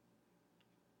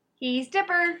He's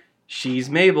Dipper. She's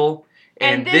Mabel.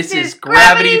 And this is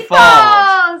Gravity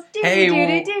Falls. Hey,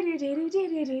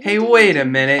 wait a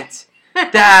minute.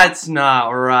 That's not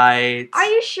right. Are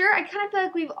you sure? I kind of feel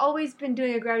like we've always been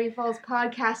doing a Gravity Falls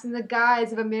podcast in the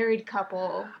guise of a married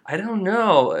couple. I don't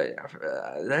know.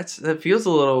 That feels a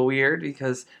little weird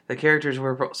because the characters we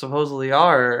supposedly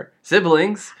are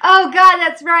siblings. Oh, God,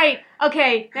 that's right.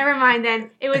 Okay, never mind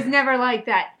then. It was never like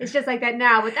that. It's just like that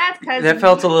now, but that's because... That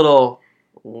felt a little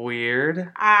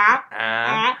weird.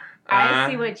 I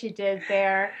see what you did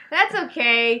there. That's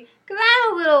okay, because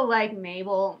I'm a little like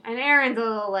Mabel, and Aaron's a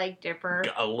little like Dipper.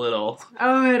 A little.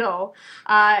 A little.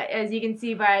 As you can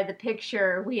see by the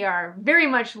picture, we are very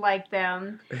much like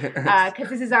them, because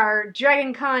this is our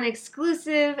Dragon Con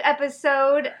exclusive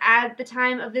episode at the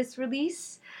time of this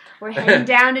release. We're heading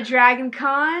down to Dragon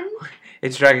Con.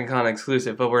 It's Dragon Con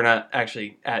exclusive, but we're not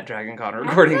actually at Dragon Con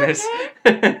recording this.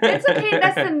 It's okay.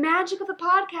 That's the magic of the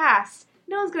podcast.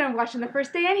 No one's going to watch on the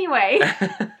first day anyway.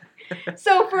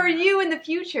 So for you in the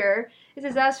future, this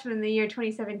is us from the year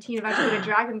 2017 about to go to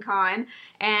Dragon Con.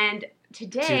 And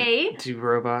today... Do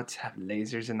robots have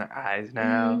lasers in their eyes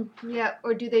now? Yeah,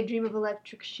 or do they dream of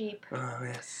electric sheep? Oh,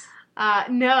 yes.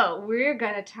 No, we're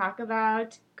going to talk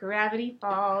about Gravity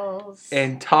Falls.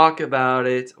 And talk about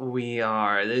it we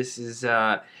are. This is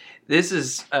a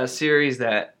series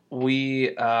that we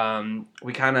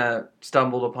kind of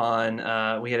stumbled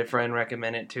upon. We had a friend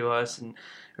recommend it to us, and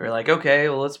we were like, okay,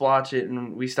 well, let's watch it.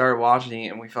 And we started watching it,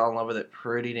 and we fell in love with it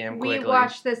pretty damn quickly. We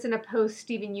watched this in a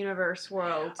post-Steven Universe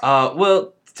world.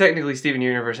 Well, technically, Steven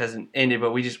Universe hasn't ended,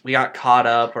 but we got caught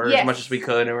up, or as much as we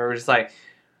could, and we were just like,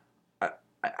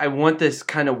 I want this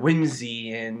kind of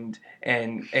whimsy and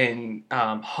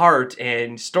heart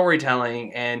and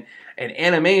storytelling and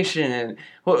animation and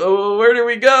where do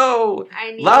we go?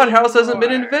 Loud House hasn't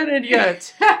been invented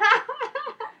yet.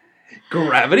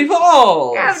 Gravity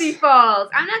Falls. Gravity Falls.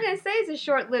 I'm not going to say it's a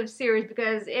short-lived series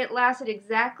because it lasted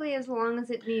exactly as long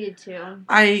as it needed to.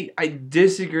 I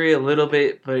disagree a little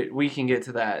bit, but we can get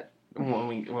to that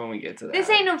when we get to that. This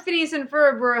ain't no Phineas and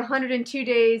Ferb where 102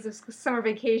 days of summer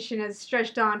vacation has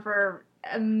stretched on for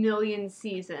a million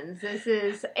seasons. This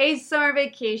is a summer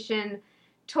vacation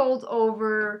told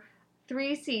over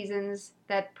 3 seasons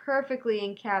that perfectly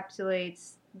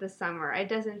encapsulates the summer. It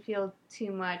doesn't feel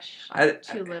too much,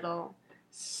 too little.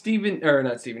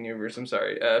 Not Steven Universe, I'm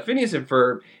sorry. Phineas and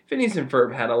Ferb. Phineas and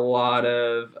Ferb had a lot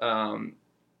of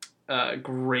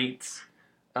great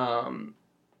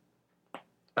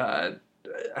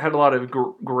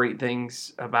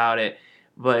things about it,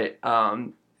 but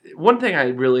one thing I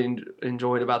really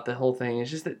enjoyed about the whole thing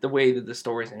is just the way that the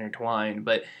stories intertwine.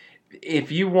 But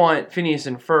if you want Phineas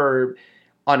and Ferb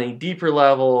on a deeper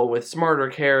level with smarter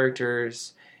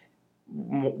characters,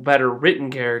 better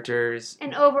written characters,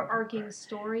 an overarching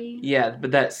story,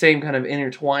 but that same kind of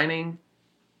intertwining,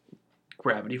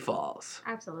 Gravity Falls.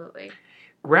 Absolutely.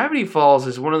 Gravity Falls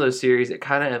is one of those series that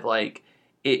kind of like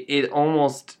it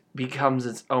almost becomes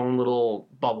its own little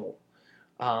bubble.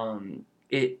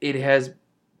 It has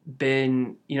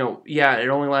been, it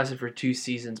only lasted for 2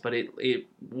 seasons, but it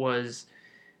was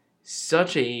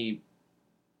such a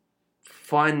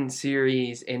fun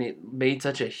series, and it made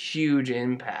such a huge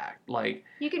impact. Like,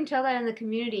 you can tell that in the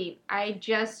community. I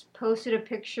just posted a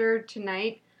picture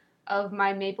tonight of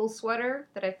my maple sweater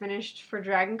that I finished for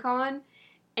Dragon Con,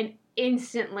 and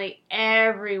instantly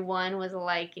everyone was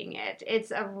liking it.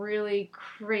 It's a really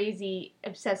crazy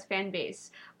obsessed fan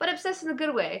base, but obsessed in a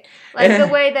good way, like the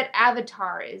way that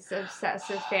Avatar is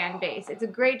obsessive fan base. It's a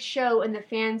great show, and the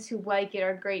fans who like it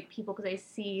are great people because they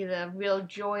see the real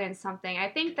joy in something. I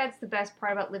think that's the best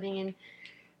part about living in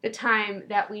the time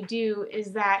that we do,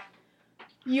 is that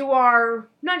you are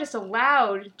not just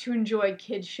allowed to enjoy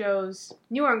kids' shows,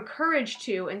 you are encouraged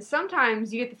to, and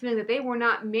sometimes you get the feeling that they were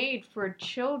not made for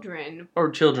children. Or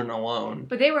children alone.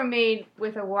 But they were made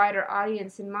with a wider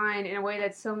audience in mind in a way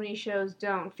that so many shows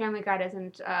don't. Family Guy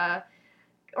doesn't,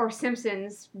 or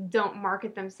Simpsons don't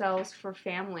market themselves for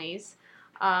families.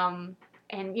 And,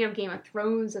 Game of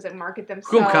Thrones doesn't market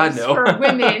themselves for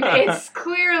women. It's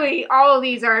clearly, all of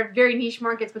these are very niche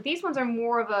markets, but these ones are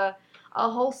more of a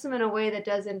wholesome in a way that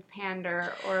doesn't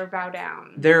pander or bow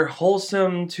down. They're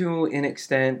wholesome to an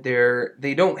extent.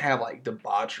 They don't have like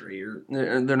debauchery, or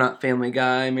they're not Family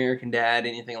Guy, American Dad,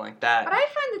 anything like that. But I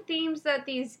find the themes that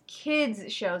these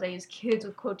kids shows, I use kids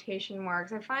with quotation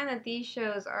marks, I find that these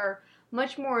shows are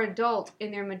much more adult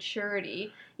in their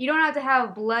maturity. You don't have to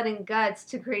have blood and guts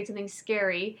to create something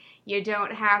scary. You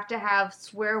don't have to have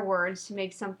swear words to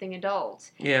make something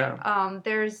adult. Yeah.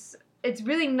 There's it's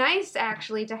really nice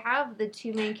actually to have the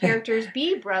two main characters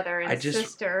be brother and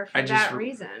sister for that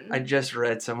reason. I just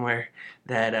read somewhere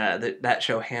that that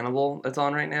show Hannibal that's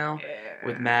on right now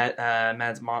with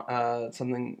Mads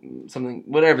something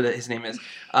whatever that his name is.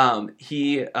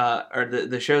 He or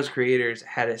the show's creators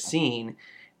had a scene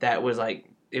that was like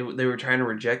they were trying to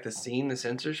reject the scene the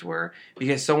censors were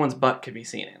because someone's butt could be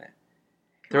seen in it.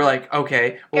 They're like,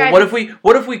 okay, well, Guys,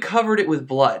 what if we covered it with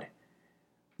blood?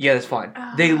 Yeah, that's fine.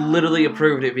 They literally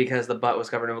approved it because the butt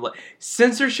was covered in blood.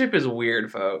 Censorship is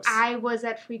weird, folks. I was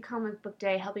at Free Comic Book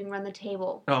Day helping run the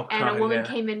table. Oh, and God, a woman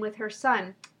came in with her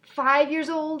son. 5 years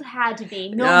old, had to be.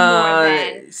 No more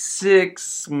than.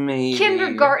 6, maybe.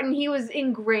 Kindergarten, he was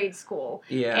in grade school.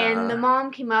 Yeah. And the mom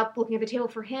came up looking at the table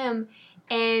for him,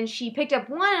 and she picked up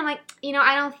one. I'm like,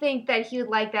 I don't think that he would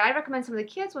like that. I recommend some of the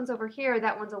kids' ones over here.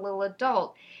 That one's a little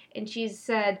adult. And she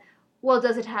said, well,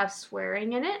 does it have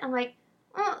swearing in it? I'm like,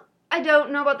 oh, I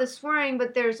don't know about the swearing,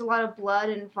 but there's a lot of blood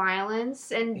and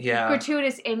violence and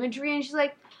gratuitous imagery. And she's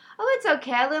like, oh, it's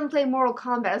okay. I let him play Mortal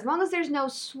Kombat as long as there's no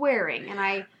swearing. And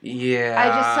I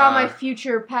just saw my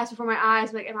future pass before my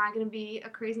eyes. Like, am I going to be a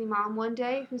crazy mom one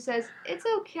day who says, it's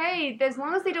okay. As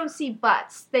long as they don't see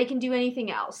butts, they can do anything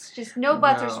else. Just no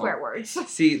butts or swear words.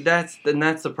 See, that's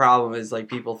the problem is, like,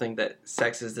 people think that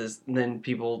sex is this, and then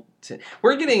people...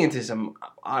 we're getting into some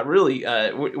really...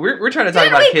 we're trying to talk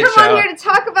about a kid show. Come on here to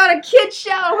talk about a kid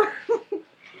show.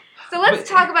 So let's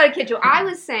talk about a kid show. I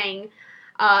was saying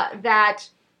that...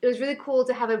 it was really cool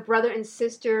to have a brother and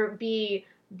sister be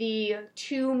the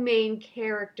two main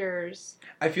characters.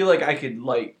 I feel like I could,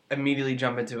 like, immediately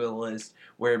jump into a list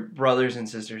where brothers and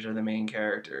sisters are the main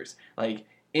characters. Like,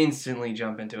 instantly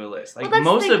jump into a list. Like, well,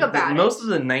 most of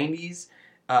the 90s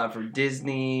for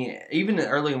Disney, even the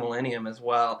early millennium as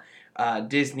well,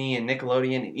 Disney and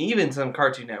Nickelodeon, and even some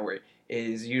Cartoon Network,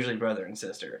 is usually brother and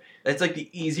sister. That's like the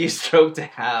easiest trope to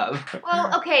have.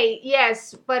 Well, okay,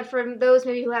 yes, but for those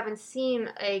maybe who haven't seen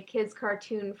a kid's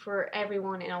cartoon for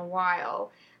everyone in a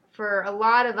while, for a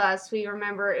lot of us, we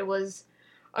remember it was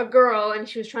a girl and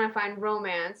she was trying to find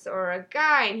romance, or a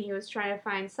guy and he was trying to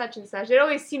find such and such. It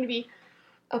always seemed to be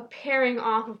a pairing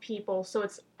off of people, so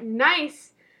it's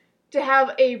nice to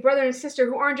have a brother and sister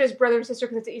who aren't just brother and sister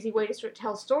because it's an easy way to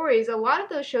tell stories. A lot of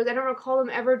those shows, I don't recall them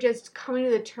ever just coming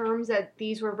to the terms that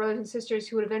these were brothers and sisters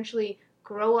who would eventually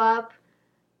grow up,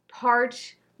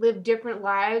 part, live different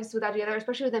lives without the other,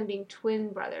 especially with them being twin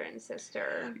brother and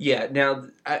sister. Yeah, now,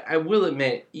 I will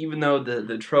admit, even though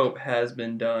the trope has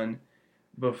been done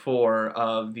before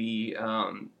of the,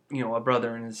 a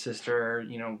brother and his sister,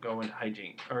 go into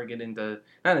hijinks, or get into,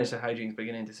 not necessarily hijinks, but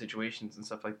get into situations and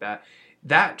stuff like that.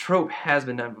 That trope has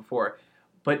been done before,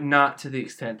 but not to the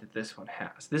extent that this one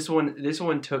has. This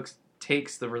one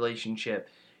takes the relationship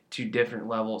to different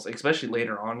levels, especially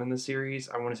later on in the series.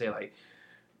 I want to say, like,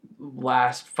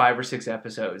 last 5 or 6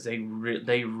 episodes, they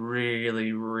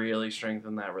really, really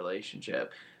strengthen that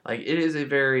relationship. Like, it is a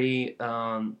very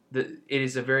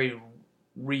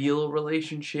real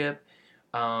relationship,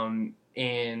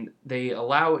 and they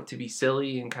allow it to be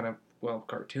silly and kind of, well,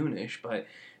 cartoonish, but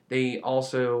they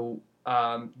also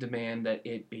demand that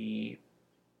it be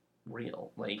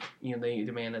real. Like, they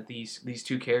demand that these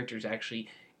two characters actually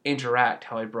interact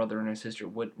how a brother and a sister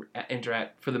would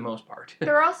interact for the most part.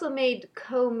 They're also made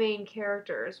co-main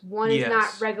characters. One is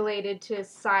not regulated to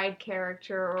side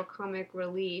character or comic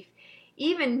relief.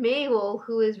 Even Mabel,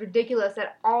 who is ridiculous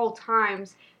at all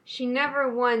times, she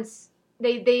never once...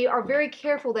 They are very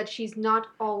careful that she's not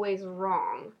always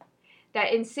wrong.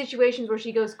 That in situations where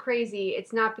she goes crazy,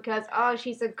 it's not because, oh,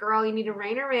 she's a girl, you need to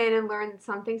rein her in and learn that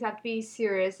some things have to be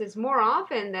serious. It's more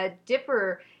often that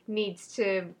Dipper needs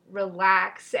to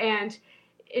relax and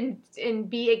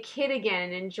be a kid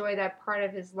again and enjoy that part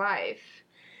of his life.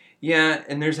 Yeah,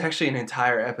 and there's actually an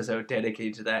entire episode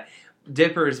dedicated to that.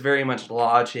 Dipper is very much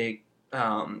logic,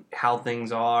 how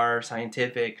things are,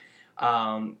 scientific,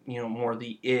 more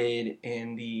the id,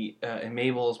 and and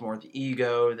Mabel is more the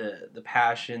ego, the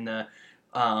passion, the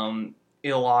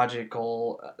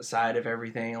illogical side of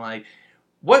everything. Like,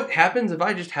 what happens if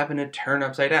I just happen to turn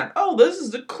upside down? Oh, this is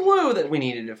the clue that we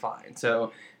needed to find.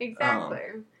 So exactly,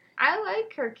 I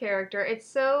like her character.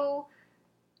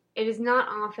 It is not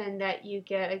often that you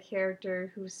get a character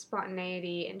whose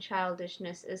spontaneity and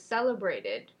childishness is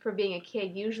celebrated for being a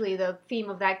kid. Usually the theme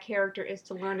of that character is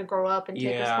to learn to grow up and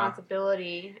take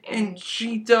responsibility. And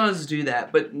she does do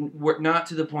that, but not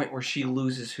to the point where she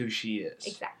loses who she is.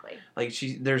 Exactly. Like,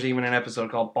 there's even an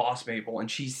episode called Boss Mabel, and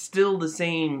she's still the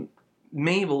same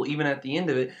Mabel even at the end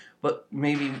of it, but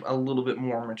maybe a little bit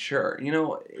more mature.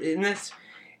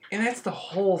 And that's the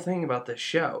whole thing about this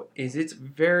show, is it's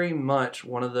very much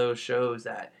one of those shows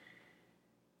that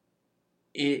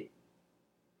it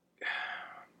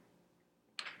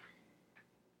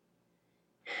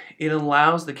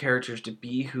allows the characters to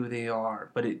be who they are,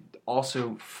 but it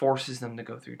also forces them to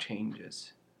go through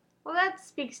changes. Well, that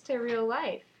speaks to real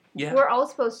life. Yeah. We're all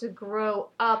supposed to grow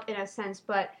up in a sense,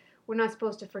 but we're not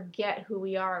supposed to forget who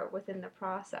we are within the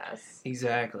process.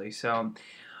 Exactly. So,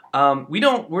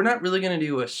 we're not really going to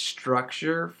do a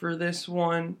structure for this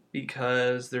one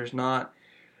because there's not.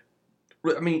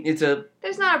 I mean,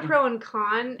 There's not a pro and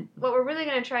con. What we're really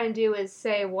going to try and do is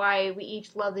say why we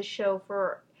each love the show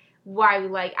for why we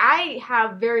like. I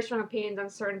have very strong opinions on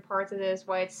certain parts of this,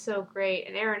 why it's so great,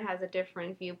 and Aaron has a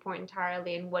different viewpoint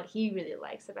entirely and what he really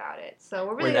likes about it. So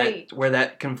we're really where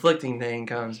that conflicting thing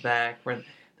comes back, where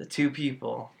the two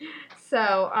people.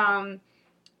 So,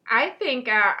 I think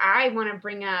I want to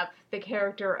bring up the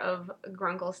character of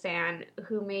Grunkle Stan,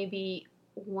 who may be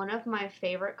one of my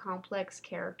favorite complex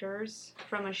characters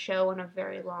from a show in a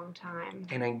very long time.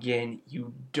 And again,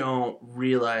 you don't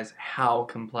realize how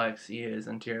complex he is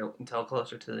until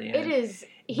closer to the end.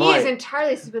 He is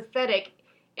entirely sympathetic,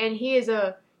 and he is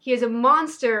a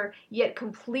monster, yet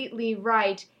completely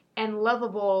right, and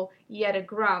lovable, yet a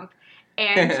grump.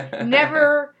 And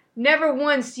never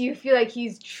once do you feel like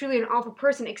he's truly an awful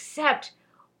person, except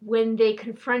when they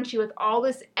confront you with all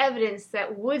this evidence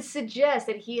that would suggest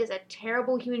that he is a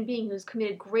terrible human being who's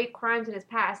committed great crimes in his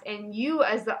past. And you,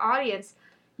 as the audience,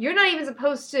 you're not even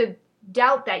supposed to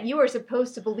doubt that. You are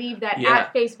supposed to believe that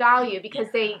at face value, because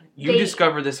they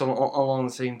discover this along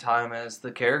the same time as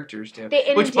the characters do.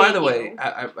 Which, by the way,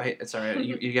 I sorry,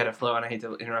 you got to flow, and I hate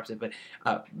to interrupt it, but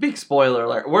big spoiler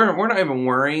alert. We're not even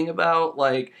worrying about,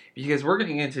 like, because we're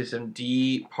getting into some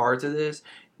deep parts of this.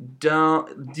 Do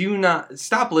not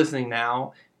stop listening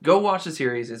now. Go watch the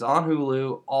series. It's on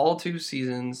Hulu, all 2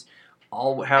 seasons.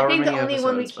 I think the only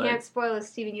one we can't spoil is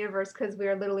Steven Universe, because we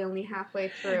are literally only halfway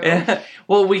through.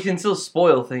 Well, we can still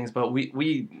spoil things, but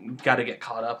we got to get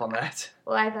caught up on that.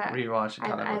 Well,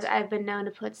 I've been known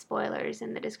to put spoilers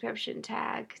in the description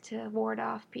tag to ward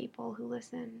off people who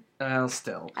listen. Well,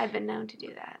 still. I've been known to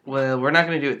do that. Well, we're not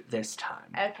going to do it this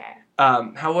time. Okay.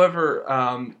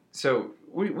 However, so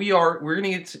we're going to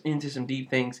get into some deep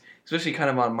things, especially kind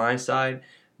of on my side,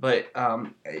 but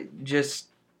just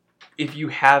if you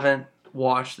haven't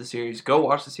watch the series. Go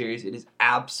watch the series. It is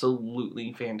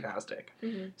absolutely fantastic.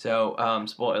 Mm-hmm. So,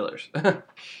 spoilers.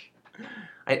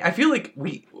 I feel like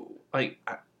we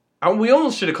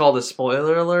almost should have called a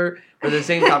spoiler alert, but at the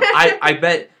same time, I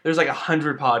bet there's like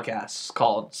 100 podcasts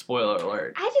called spoiler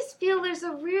alert. I just feel there's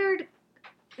a weird...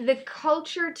 The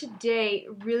culture today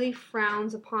really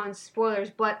frowns upon spoilers,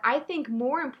 but I think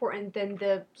more important than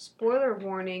the spoiler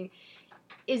warning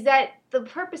is that the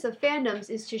purpose of fandoms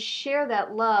is to share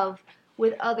that love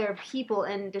with other people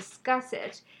and discuss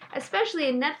it. Especially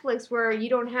in Netflix, where you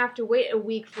don't have to wait a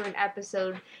week for an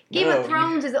episode. Game of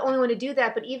Thrones is the only one to do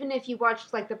that, but even if you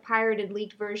watched like the pirated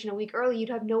leaked version a week early, you'd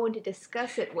have no one to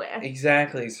discuss it with.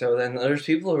 Exactly. So then there's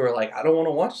people who are like, I don't want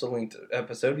to watch the linked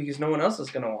episode because no one else is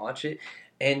going to watch it,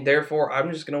 and therefore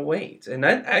I'm just going to wait. And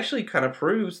that actually kind of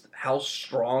proves how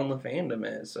strong the fandom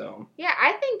is. So yeah,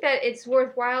 I think that it's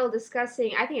worthwhile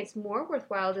discussing. I think it's more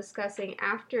worthwhile discussing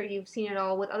after you've seen it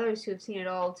all with others who have seen it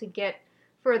all to get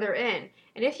further in.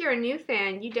 And if you're a new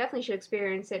fan, you definitely should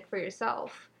experience it for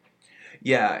yourself.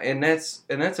 Yeah, and that's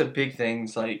a big thing.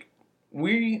 It's like,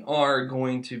 we are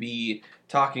going to be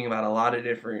talking about a lot of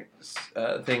different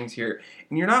things here,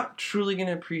 and you're not truly going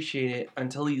to appreciate it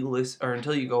until you listen or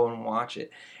until you go and watch it.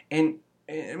 And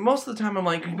most of the time, I'm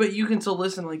like, but you can still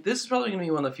listen. Like, this is probably going to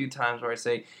be one of the few times where I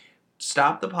say,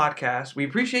 stop the podcast. We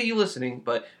appreciate you listening,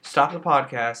 but stop the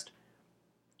podcast.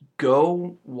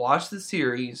 Go watch the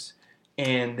series.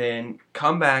 And then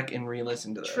come back and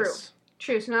re-listen to this.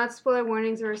 True. So now that spoiler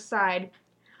warnings are aside,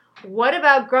 what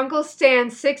about Grunkle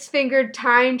Stan's 6-fingered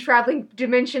time-traveling,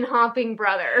 dimension-hopping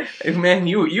brother? Man,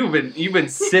 you've been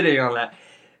sitting on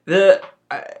that.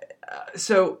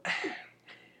 So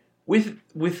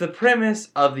with the premise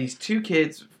of these two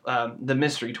kids, the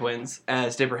mystery twins,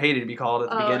 as Dipper hated to be called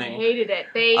at the beginning. I hated it.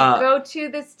 They go to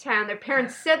this town. Their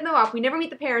parents send them off. We never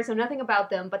meet the parents, know nothing about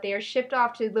them, but they are shipped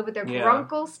off to live with their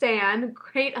Grunkle Stan,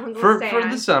 great Uncle Stan. For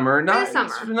the summer. Not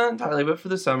entirely, but for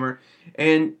the summer.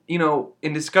 And,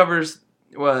 discovers...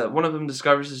 one of them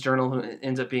discovers his journal, who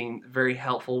ends up being very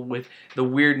helpful with the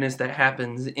weirdness that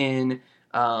happens in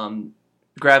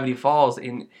Gravity Falls.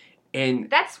 And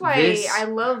that's why I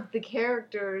love the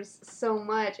characters so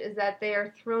much, is that they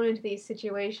are thrown into these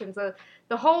situations.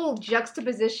 The whole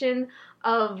juxtaposition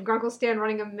of Grunkle Stan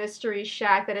running a mystery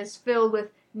shack that is filled with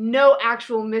no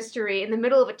actual mystery in the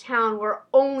middle of a town where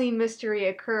only mystery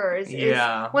occurs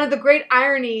Yeah. is one of the great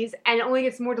ironies, and it only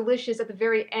gets more delicious at the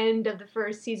very end of the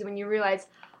first season when you realize,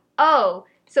 oh,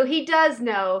 so he does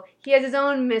know. He has his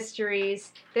own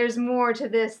mysteries. There's more to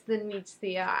this than meets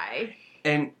the eye.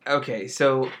 And, okay,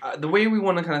 so the way we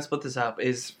want to kind of split this up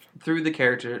is through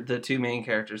the two main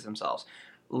characters themselves.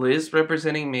 Liz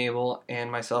representing Mabel and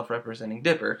myself representing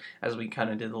Dipper, as we kind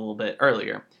of did a little bit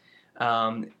earlier.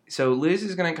 So Liz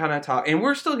is going to kind of talk, and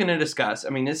we're still going to discuss. I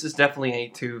mean, this is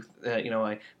definitely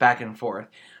a back and forth.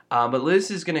 But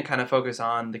Liz is going to kind of focus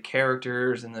on the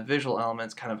characters and the visual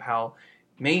elements, kind of how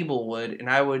Mabel would, and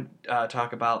I would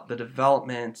talk about the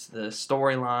developments, the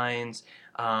storylines,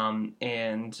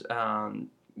 and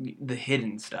the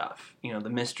hidden stuff, the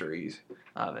mysteries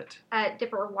of it.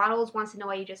 Dipper Waddles wants to know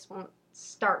why you just won't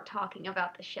start talking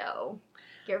about the show.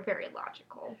 You're very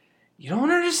logical. You don't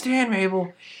understand,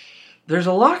 Mabel. There's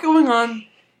a lot going on,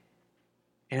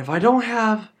 and if I don't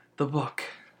have the book...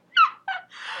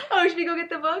 Oh, should we go get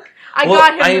the book? I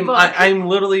got him the book. I'm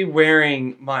literally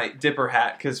wearing my Dipper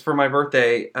hat, because for my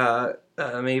birthday,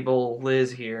 Mabel,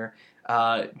 Liz here,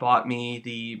 bought me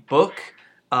the book,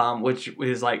 which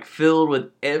is like filled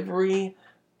with every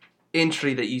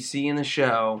entry that you see in the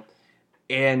show,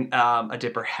 and a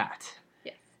Dipper hat.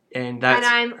 Yes. And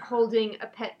I'm holding a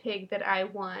pet pig that I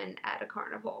won at a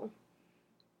carnival.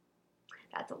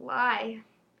 That's a lie.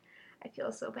 I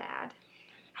feel so bad.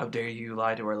 How dare you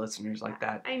lie to our listeners like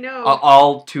that? I know.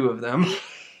 All two of them.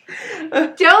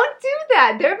 Don't do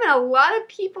that. There have been a lot of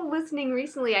people listening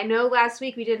recently. I know last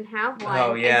week we didn't have one.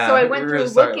 Oh, yeah. And so I went through really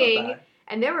looking,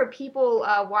 and there were people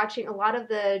watching a lot of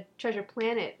the Treasure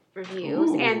Planet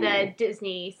reviews and the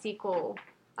Disney sequel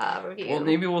review. Well,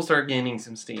 maybe we'll start gaining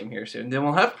some steam here soon. Then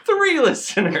we'll have 3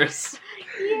 listeners.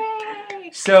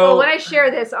 Yay! So when I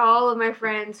share this, all of my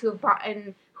friends who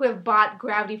have bought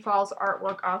Gravity Falls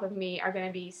artwork off of me are going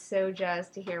to be so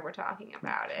jazzed to hear we're talking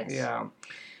about it. Yeah.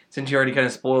 Since you already kind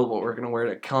of spoiled what we're going to wear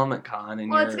at Comic-Con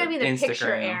and it's going to be in the Instagram.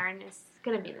 picture, Aaron. It's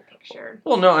going to be in the picture.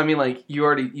 Well, no, I mean, like,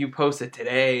 you posted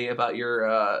today about your,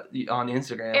 on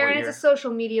Instagram. Aaron, it's a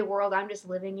social media world. I'm just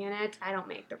living in it. I don't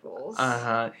make the rules.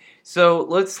 Uh-huh. So,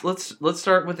 let's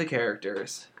start with the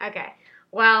characters. Okay.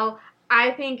 Well,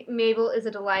 I think Mabel is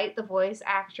a delight. The voice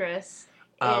actress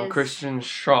Kristen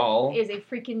Schaal is a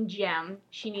freaking gem.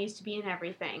 She needs to be in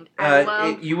everything.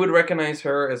 You would recognize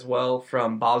her as well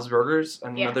from Bob's Burgers,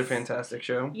 another fantastic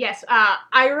show. Yes.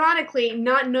 Ironically,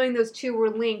 not knowing those two were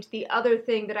linked, the other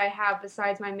thing that I have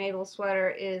besides my Mabel sweater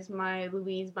is my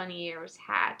Louise Bunny Ears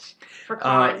hat for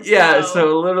cons.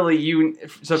 So literally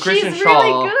Kristen Schaal. She's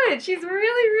really good. She's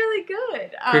really, really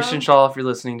good. Kristen Schaal, if you're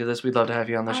listening to this, we'd love to have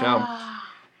you on the show.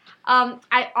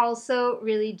 I also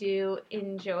really do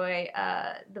enjoy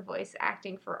the voice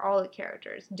acting for all the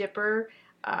characters. Dipper.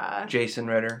 Jason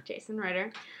Ritter.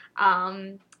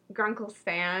 Grunkle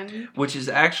Stan. Which is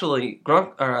actually...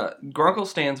 Grunkle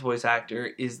Stan's voice actor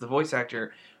is the voice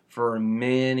actor for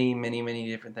many, many, many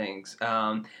different things.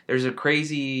 There's a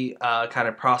crazy kind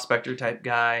of prospector type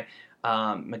guy,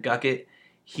 McGucket.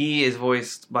 He is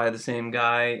voiced by the same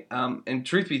guy. And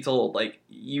truth be told, like,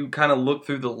 you kind of look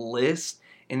through the list...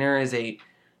 And there is a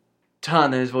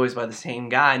ton that is voiced by the same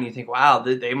guy, and you think, wow,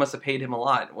 they must have paid him a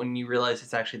lot, when you realize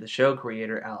it's actually the show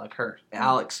creator,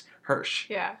 Alex Hirsch.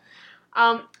 Yeah.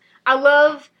 I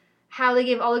love how they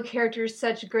give all the characters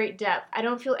such great depth. I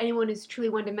don't feel anyone is truly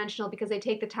one-dimensional because they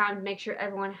take the time to make sure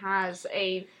everyone has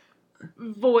a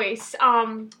voice.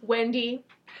 Wendy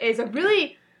is a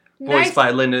really nice... Voiced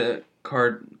by Linda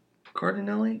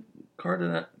Cardellini.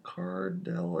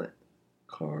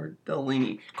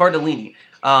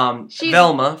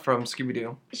 Velma from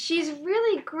Scooby-Doo. She's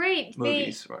really great.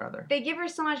 Movies, rather. They give her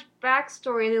so much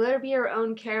backstory, and they let her be her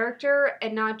own character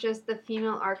and not just the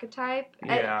female archetype.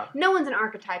 Yeah. No one's an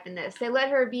archetype in this. They let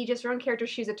her be just her own character.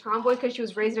 She's a tomboy because she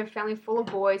was raised in a family full of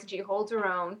boys, and she holds her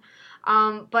own.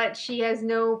 But she has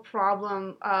no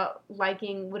problem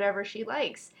liking whatever she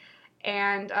likes.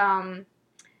 And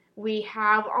we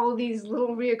have all these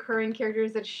little reoccurring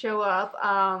characters that show up.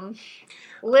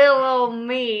 Little old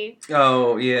me.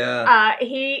 Oh, yeah.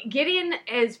 Gideon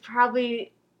is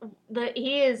probably...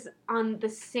 he is on the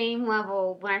same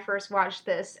level when I first watched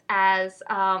this as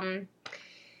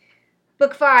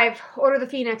Book 5, Order of the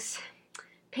Phoenix,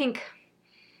 Pink,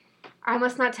 I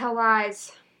Must Not Tell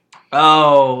Lies.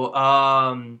 Oh,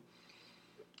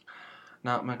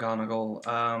 not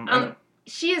McGonagall.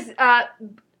 She is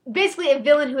basically a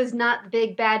villain who is not the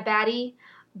big bad baddie.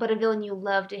 but a villain you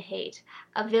love to hate.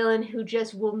 A villain who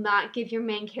just will not give your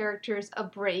main characters a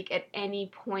break at any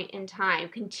point in time.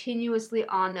 Continuously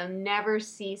on them, never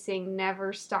ceasing,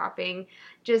 never stopping.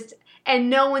 And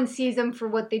no one sees them for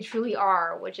what they truly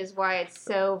are, which is why it's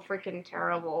so freaking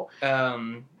terrible.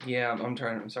 Yeah, I'm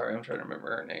trying to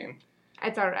remember her name.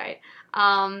 It's alright.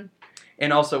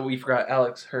 And also, we forgot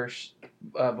Alex Hirsch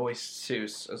voiced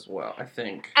Seuss as well, I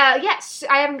think. Yes,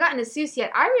 I haven't gotten to Seuss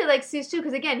yet. I really like Seuss too,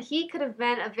 because again, he could have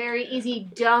been a very easy,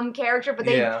 dumb character,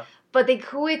 but they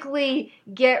quickly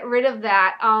get rid of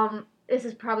that. This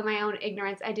is probably my own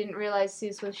ignorance. I didn't realize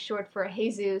Seuss was short for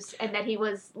Jesus, and that he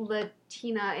was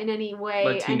Latina in any way.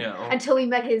 Latino. Until we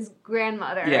met his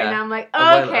grandmother. Yeah. And I'm like,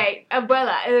 Abuela. okay,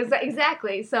 Abuela.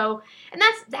 Exactly. So, and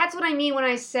that's what I mean when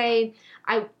I say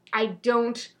I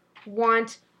don't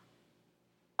want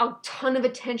a ton of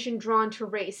attention drawn to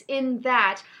race. In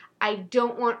that, I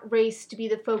don't want race to be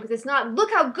the focus. It's not,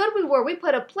 look how good we were. We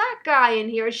put a black guy in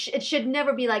here. It should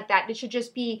never be like that. It should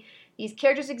just be, these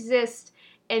characters exist,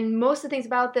 and most of the things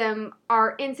about them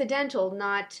are incidental,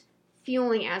 not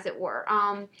fueling, as it were.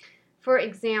 For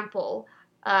example,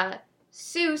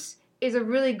 Seuss is a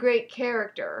really great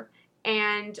character.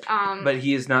 And but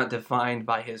he is not defined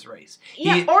by his race.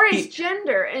 Or his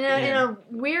gender. In a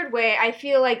weird way, I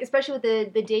feel like, especially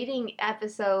with the dating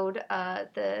episode,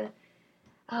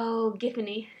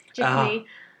 Giffany.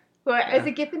 What is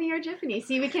it, Giffany or Giffany?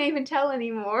 See, we can't even tell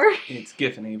anymore. It's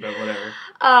Giffany, but whatever.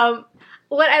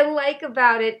 What I like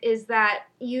about it is that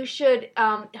you should.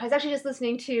 I was actually just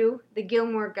listening to the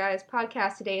Gilmore Guys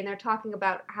podcast today, and they're talking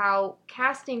about how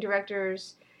casting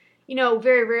directors,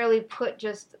 very rarely put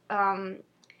just,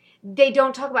 they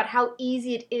don't talk about how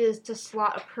easy it is to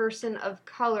slot a person of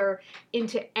color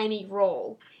into any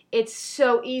role. It's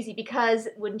so easy because,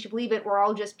 wouldn't you believe it, we're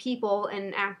all just people,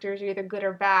 and actors are either good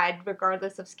or bad,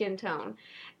 regardless of skin tone.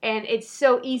 And it's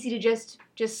so easy to just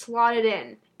slot it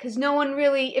in. Because no one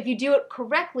really, if you do it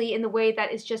correctly in the way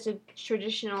that is just a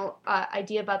traditional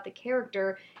idea about the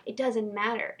character, it doesn't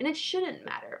matter. And it shouldn't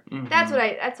matter. Mm-hmm. That's what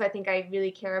I think I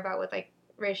really care about with, like,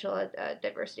 racial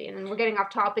diversity. And we're getting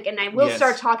off topic, and I will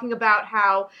start talking about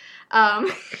how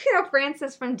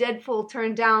Francis from Deadpool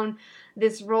turned down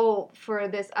this role for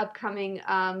this upcoming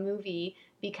movie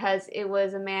because it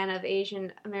was a man of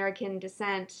Asian American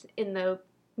descent in the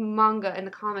manga, in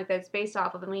the comic that it's based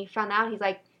off of. And when he found out,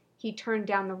 he turned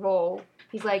down the role.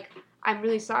 He's like, I'm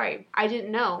really sorry. I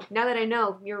didn't know. Now that I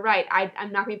know, you're right.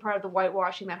 I'm not going to be part of the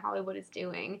whitewashing that Hollywood is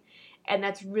doing. And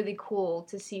that's really cool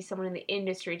to see someone in the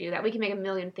industry do that. We can make a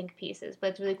million think pieces,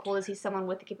 but it's really cool to see someone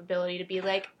with the capability to be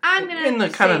like, I'm going to and the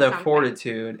kind of the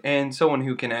fortitude, and someone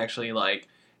who can actually, like,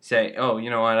 say, oh, you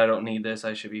know what, I don't need this,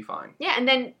 I should be fine. Yeah, and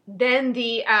then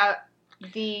the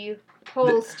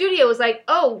whole studio was like,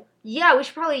 oh, yeah, we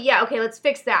should probably, okay, let's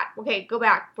fix that. Okay, go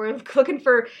back. We're looking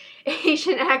for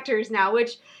Asian actors now,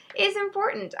 which is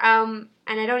important. And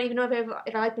I don't even know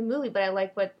if I like the movie, but I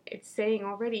like what it's saying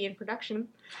already in production.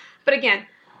 But again,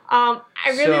 I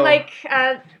really like...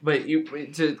 But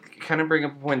to kind of bring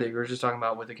up a point that you were just talking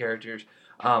about with the characters,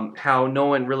 how no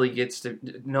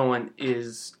one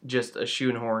is just a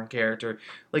shoehorned character.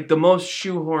 Like, the most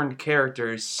shoehorned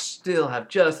characters still have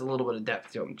just a little bit of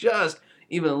depth to them. Just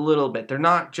even a little bit. They're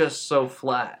not just so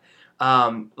flat.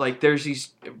 Like, there's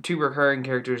these two recurring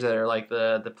characters that are like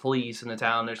the police in the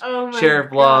town. There's Sheriff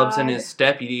Blobbs and his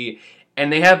deputy.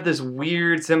 And they have this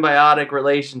weird symbiotic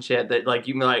relationship that, like,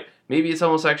 you can be like, maybe it's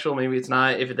homosexual, maybe it's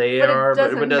not. If they are,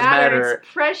 but it doesn't matter.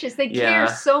 It's precious. They care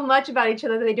so much about each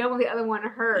other that they don't want the other one to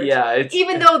hurt. Yeah,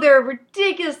 even though they're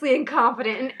ridiculously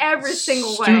incompetent in every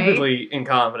single way. Stupidly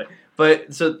incompetent.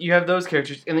 But, so you have those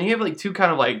characters, and then you have, like, two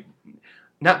kind of, like,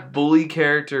 not bully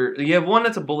character. You have one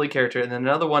that's a bully character, and then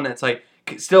another one that's, like,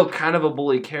 still kind of a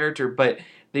bully character, but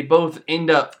they both end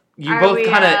up... You both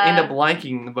kind of end up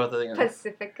liking both of them.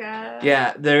 Pacifica.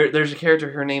 Yeah, there's a character,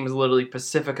 her name is literally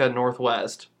Pacifica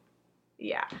Northwest.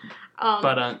 Yeah.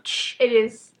 It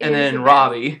is. And then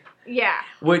Robbie. Yeah.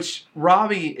 Which,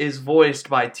 Robbie is voiced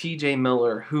by T.J.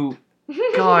 Miller, who,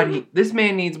 God, this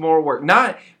man needs more work.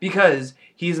 Not because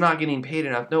he's not getting paid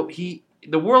enough. No,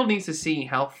 the world needs to see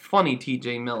how funny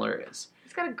T.J. Miller is.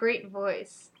 He's got a great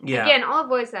voice. Yeah. Again, all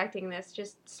voice acting this,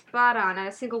 just spot on, not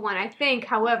a single one. I think,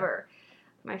 however...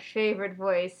 my favorite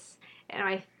voice and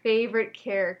my favorite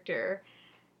character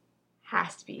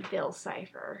has to be Bill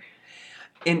Cipher.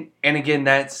 And again,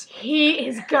 he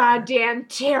is goddamn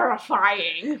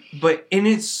terrifying. And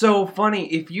it's so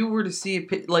funny. If you were to see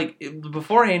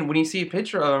beforehand, when you see a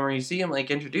picture of him or you see him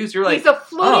introduced, you're like, he's a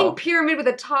floating pyramid with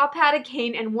a top hat, a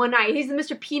cane, and one eye. He's the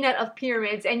Mr. Peanut of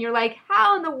pyramids, and you're like,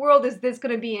 how in the world is this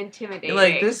going to be intimidating?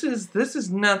 This is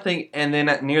nothing. And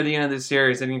then near the end of the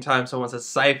series, anytime someone says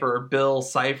Cypher or Bill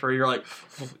Cypher, you're like,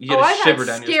 you get a shiver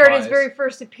down your spine. Scared his very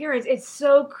first appearance. It's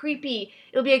so creepy.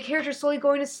 It'll be a character slowly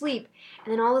going to sleep.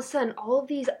 And then all of a sudden, all of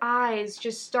these eyes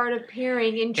just start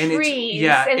appearing in trees,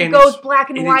 and it goes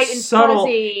black and white and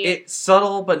fuzzy. It's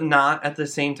subtle, but not at the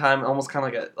same time. Almost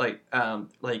kind of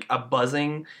like a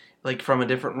buzzing, from a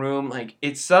different room.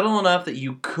 It's subtle enough that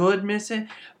you could miss it,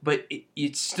 but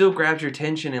it still grabs your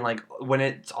attention. And when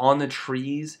it's on the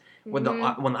trees, when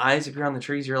the eyes appear on the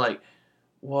trees, you're like,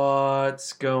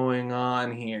 what's going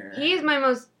on here? He is my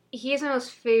most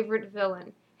favorite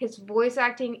villain. His voice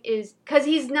acting is... Because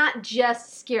he's not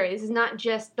just scary. This is not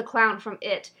just the clown from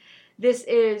It. This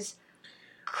is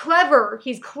clever.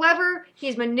 He's clever.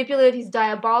 He's manipulative. He's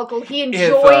diabolical. He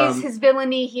enjoys his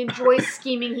villainy. He enjoys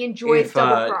scheming. He enjoys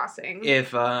double-crossing.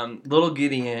 If little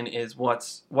Gideon is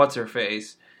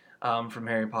what's-her-face from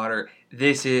Harry Potter,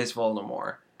 this is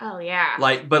Voldemort. Oh, yeah.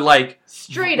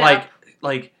 Straight up.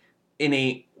 In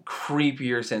a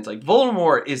creepier sense.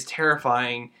 Voldemort is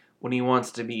terrifying when he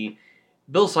wants to be...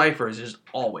 Bill Cypher is just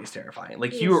always terrifying.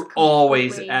 You're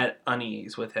always at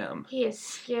unease with him. He is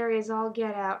scary as all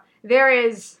get out. There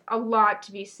is a lot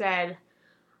to be said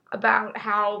about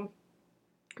how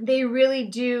they really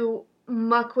do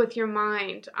muck with your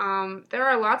mind. There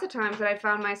are lots of times that I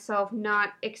found myself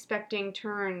not expecting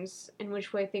turns in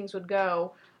which way things would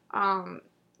go.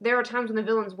 There are times when the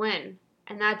villains win,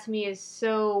 and that to me is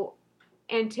so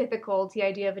antithetical to the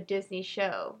idea of a Disney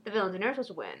show. The villains are never supposed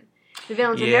to win. The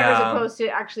villains are never supposed to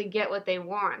actually get what they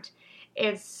want.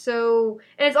 And it's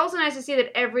also nice to see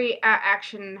that every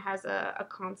action has a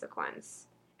consequence.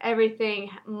 Everything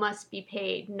must be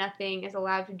paid. Nothing is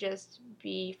allowed to just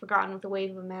be forgotten with the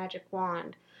wave of a magic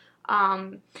wand.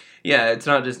 It's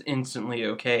not just instantly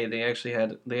okay. They actually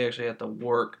had to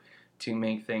work to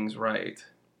make things right.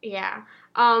 Yeah.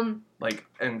 And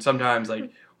sometimes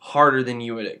harder than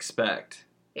you would expect.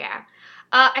 Yeah.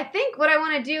 I think what I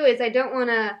want to do is I don't want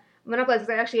to monopolize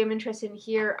because I actually am interested in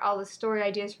hear all the story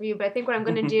ideas for you, but I think what I'm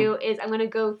going to do is I'm going to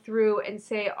go through and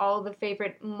say all the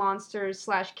favorite monsters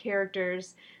 /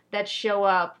 characters that show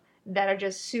up that are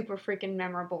just super freaking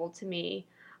memorable to me.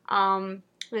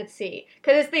 Let's see,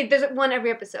 because there's one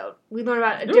every episode. We learn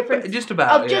about a different,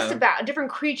 a different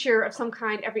creature of some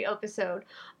kind every episode.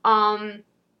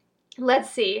 Let's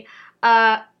see,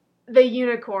 the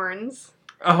unicorns.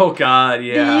 Oh God,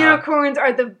 yeah. The unicorns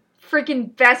are the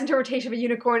freaking best interpretation of a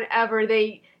unicorn ever.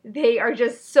 They are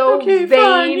just so vain.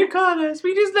 Fine, you caught us.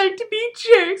 We just like to be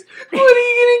jerks. What are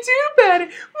you gonna do about it?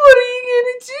 What are you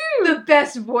gonna do? The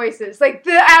best voices, the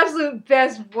absolute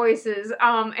best voices.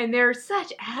 And they're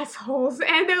such assholes.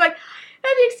 And they're like,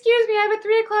 excuse me, I have a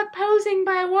 3 o'clock posing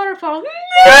by a waterfall.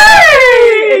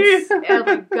 Oh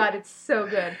my God, it's so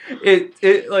good.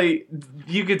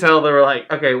 You could tell they were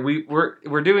like, okay,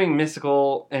 we're doing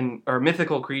mythical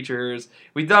creatures.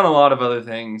 We've done a lot of other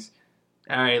things.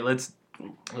 All right, let's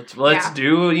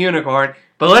do a unicorn,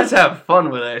 but let's have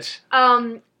fun with it.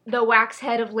 The wax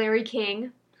head of Larry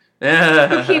King,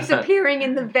 who keeps appearing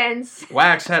in the vents.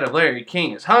 Wax head of Larry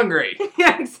King is hungry.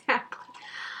 Yeah, exactly.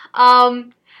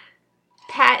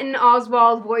 Patton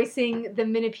Oswalt voicing the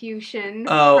Miniputian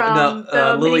from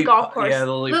the mini golf course. Yeah,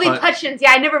 Lily Putchins.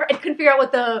 Yeah, I couldn't figure out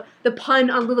what the pun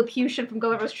on Lilliputian from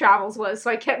Gulliver's Travels was,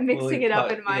 so I kept mixing it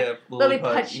up in my... Yeah, Lily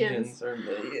Putchins.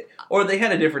 Or they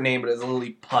had a different name, but it was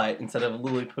Lily Putt instead of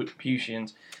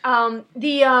Lilliputians.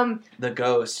 The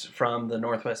ghost from the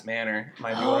Northwest Manor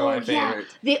might be one of my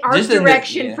favorites. The art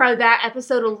direction for that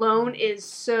episode alone is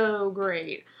so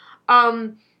great.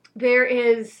 There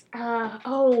is...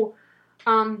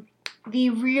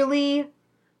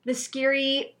 the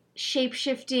scary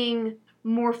shape-shifting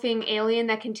morphing alien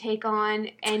that can take on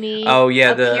any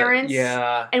appearance.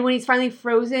 And when he's finally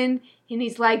frozen and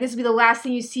he's like, this will be the last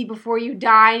thing you see before you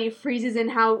die, and he freezes in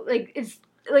how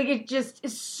it just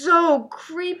is so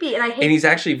creepy, and I hate. And he's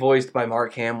actually voiced by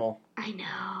Mark Hamill. I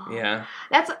know. Yeah.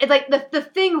 It's like the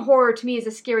Thing horror to me is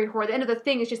a scary horror. The end of the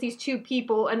Thing is just these two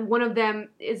people, and one of them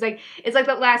is it's like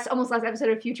that almost last episode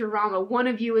of Futurama. One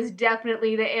of you is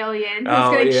definitely the alien who's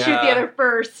going to shoot the other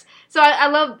first. So I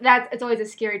love that. It's always a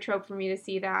scary trope for me to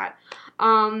see that.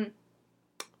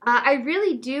 I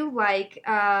really do like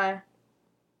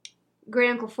Great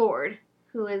Uncle Ford,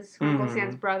 who is Uncle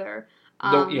Sam's brother.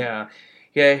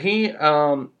 He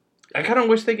I kind of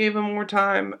wish they gave him more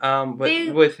time,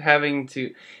 but with having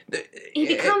to... He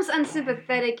becomes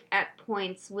unsympathetic at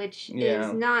points, which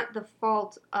is not the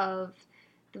fault of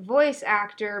the voice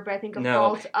actor, but I think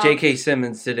fault of... J.K.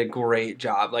 Simmons did a great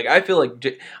job. Like, I feel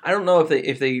like... I don't know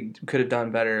if they could have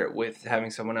done better with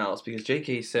having someone else, because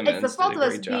J.K. Simmons did a great job. It's the fault of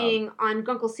us being on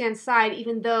Uncle Sam's side,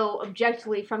 even though,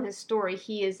 objectively, from his story,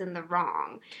 he is in the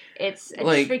wrong. It's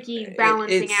a tricky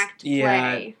balancing act to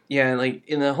play. Yeah, like,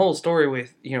 in the whole story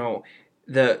with, you know,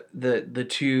 the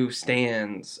two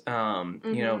Stans,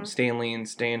 you know, Stanley and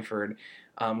Stanford,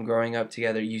 growing up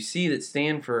together, you see that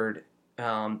Stanford...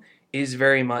 is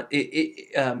very much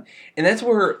and that's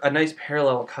where a nice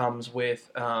parallel comes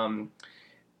with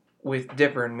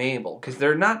Dipper and Mabel, because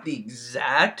they're not the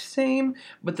exact same,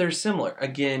 but they're similar.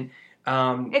 Again,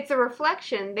 it's a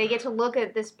reflection. They get to look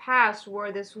at this past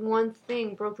where this one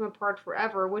thing broke them apart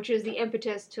forever, which is the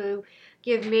impetus to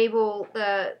give Mabel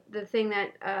the thing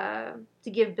that to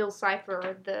give Bill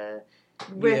Cipher the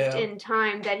rift in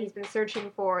time that he's been searching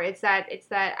for. It's that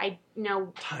I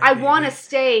want to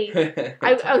stay.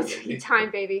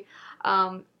 Time baby.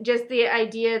 Just the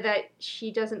idea that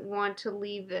she doesn't want to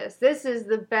leave this. This is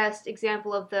the best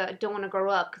example of the don't want to grow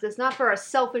up, because it's not for a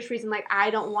selfish reason like I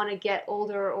don't want to get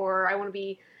older or I want to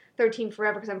be 13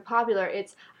 forever because I'm popular.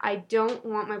 It's I don't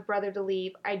want my brother to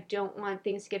leave. I don't want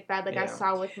things to get bad like I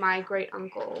saw with my great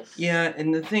uncles. Yeah,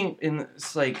 and the thing, and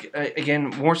it's like, again,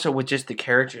 more so with just the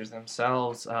characters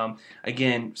themselves.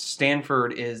 Again,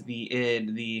 Stanford is the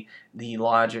id, the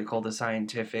logical, the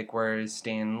scientific, whereas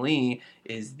Stan Lee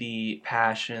is the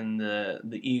passion,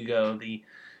 the ego, the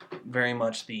very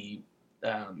much the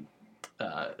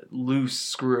loose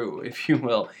screw, if you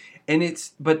will. And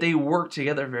but they work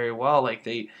together very well. Like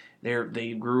they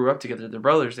grew up together. They're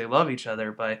brothers. They love each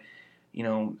other. But you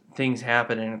know, things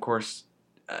happen, and of course,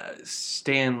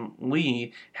 Stan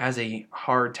Lee has a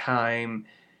hard time,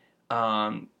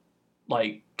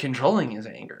 like controlling his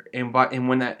anger. And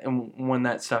when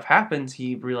that stuff happens,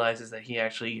 he realizes that he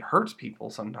actually hurts people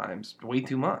sometimes way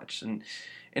too much. And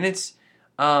it's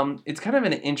kind of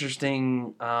an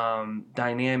interesting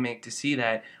dynamic to see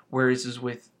that. Whereas is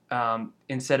with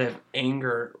instead of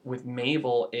anger with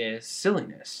Mabel is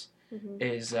silliness,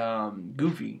 is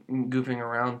goofing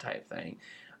around type thing.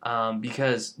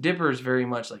 Because Dipper is very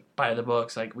much like by the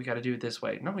books, like we got to do it this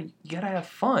way. No, you gotta have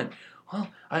fun. Well,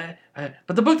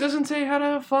 but the book doesn't say how to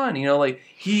have fun. You know, like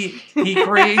he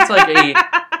creates like a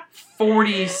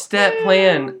 40-step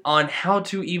plan on how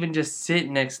to even just sit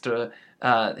next to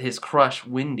his crush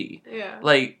Wendy. Yeah,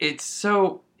 like it's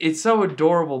so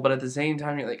adorable, but at the same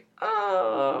time you're like,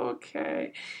 oh,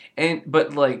 okay.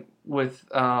 But like with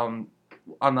on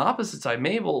the opposite side,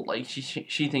 Mabel, like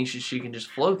she thinks she can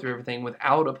just flow through everything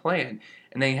without a plan,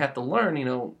 and they have to learn. You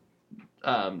know,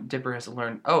 Dipper has to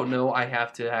learn. Oh no, I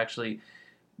have to actually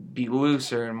be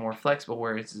looser and more flexible.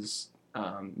 Whereas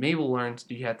Mabel learns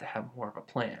you have to have more of a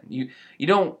plan. You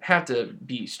don't have to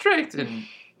be strict and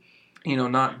you know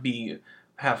not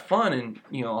have fun and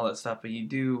you know all that stuff, but you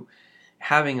do.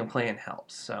 Having a plan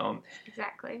helps. So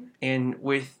exactly. And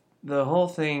with the whole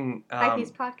thing, like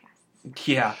these podcasts.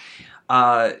 Yeah.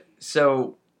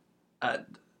 So, I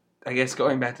guess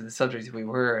going back to the subject we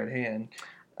were at hand.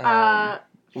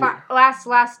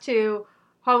 Last two.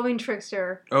 Halloween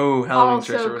Trickster. Oh, Halloween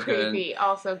Trickster was creepy, good.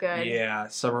 Also good. Yeah,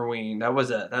 Summerween. That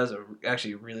was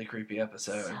actually a really creepy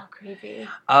episode. So creepy.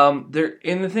 And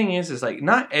the thing is like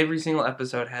not every single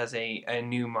episode has a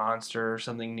new monster or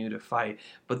something new to fight,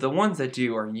 but the ones that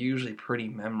do are usually pretty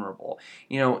memorable.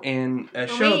 You know, in a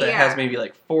show that has maybe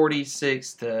like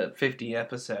 46 to 50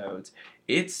 episodes,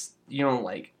 it's you know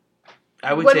like.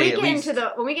 I would say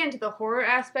when we get into the horror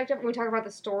aspect of it, when we talk about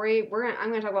the story, I'm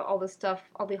gonna talk about all the stuff,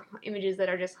 all the images that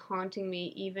are just haunting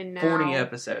me even now. 40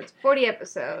 episodes. 40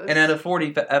 episodes. And out of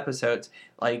 40 episodes,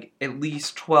 like at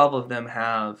least 12 of them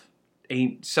have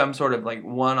some sort of like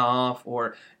one-off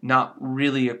or not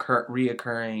really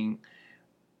reoccurring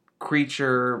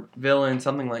creature, villain,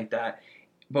 something like that.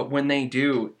 But when they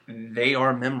do, they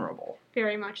are memorable.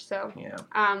 Very much so. Yeah.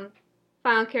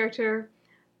 Final character.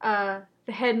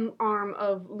 The head and arm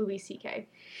of Louis C.K.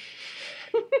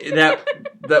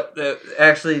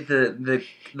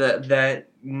 that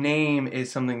name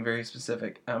is something very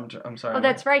specific. I'm sorry. Oh,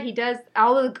 that's right. He does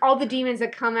all the demons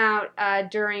that come out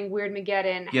during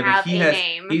Weirdmageddon have a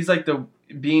name. He's like the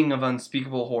being of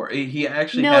unspeakable horror. He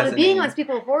actually has the being of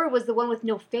unspeakable horror was the one with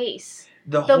no face.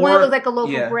 The one that looked like a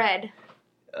loaf of bread.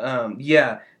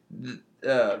 Yeah.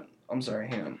 I'm sorry.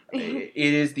 Hang on. It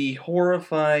is the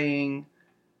horrifying.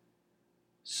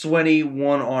 sweaty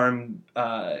one-armed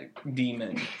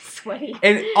demon. Sweaty.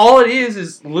 And all it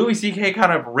is Louis C.K.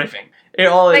 kind of riffing. And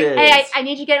all like, it is. Hey, I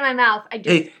need you to get in my mouth.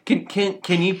 Hey,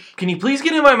 can you please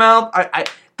get in my mouth?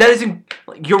 That is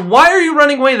why are you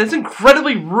running away? That's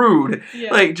incredibly rude.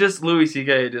 Yeah. Like just Louis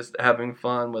C.K. just having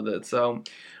fun with it. So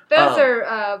those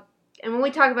are and when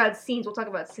we talk about scenes, we'll talk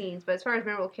about scenes. But as far as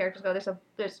memorable characters go,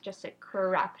 there's just a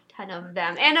crap ton of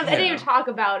them. And I didn't even talk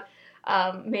about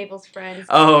Mabel's friends.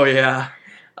 Oh yeah.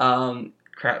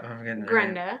 Crap, I'm forgetting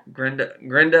her name.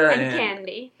 Grenda and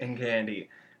Candy. And Candy.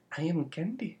 I am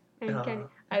Candy. And Candy.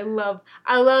 I love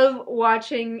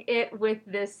watching it with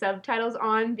the subtitles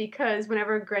on because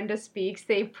whenever Grenda speaks,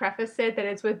 they preface it that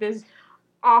it's with this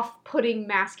off-putting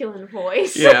masculine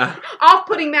voice. Yeah.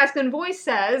 Off-putting masculine voice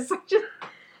says,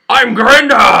 I'm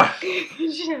Grenda!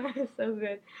 Yeah, so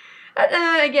good.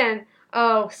 Again,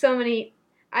 so many.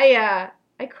 I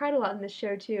cried a lot in this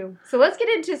show too. So let's get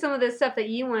into some of the stuff that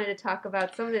you wanted to talk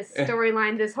about. Some of this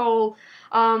storyline, this whole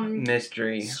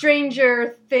mystery,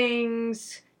 Stranger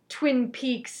Things, Twin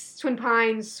Peaks, Twin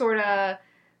Pines sort of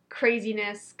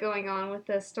craziness going on with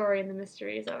the story and the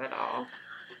mysteries of it all.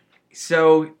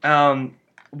 So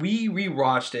we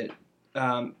rewatched it.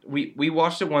 We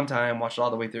watched it one time, watched it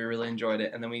all the way through, really enjoyed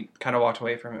it, and then we kind of walked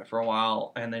away from it for a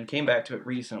while, and then came back to it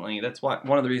recently. That's one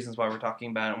of the reasons why we're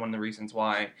talking about it. One of the reasons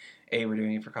why A, we're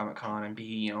doing it for Comic-Con, and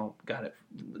B, got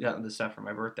the stuff for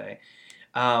my birthday.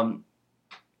 But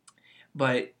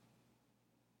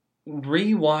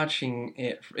rewatching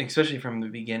it, especially from the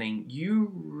beginning,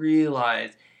 you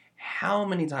realize how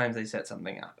many times they set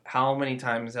something up, how many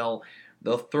times they'll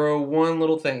throw one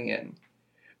little thing in.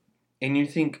 And you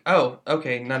think, oh,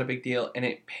 okay, not a big deal, and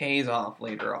it pays off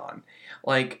later on.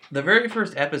 Like, the very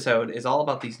first episode is all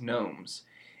about these gnomes,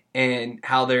 and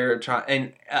how they're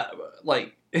trying, and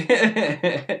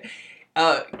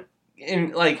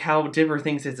like how Dipper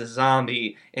thinks it's a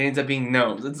zombie, and ends up being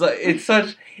gnomes. It's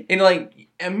such, and like,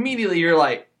 immediately you're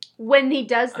like... When he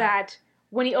does that,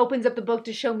 when he opens up the book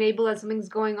to show Mabel that something's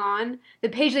going on, the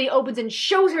page that he opens and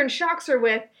shows her and shocks her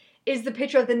with is the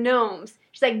picture of the gnomes.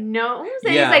 She's like, gnomes?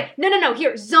 And he's like, no,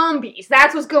 here, zombies.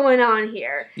 That's what's going on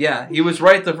here. Yeah, he was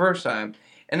right the first time.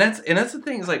 And that's the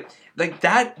thing, is like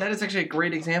that is actually a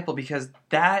great example, because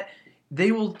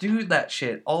they will do that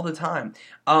shit all the time.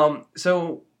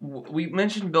 So we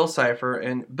mentioned Bill Cipher,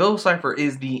 and Bill Cipher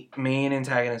is the main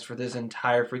antagonist for this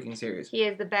entire freaking series. He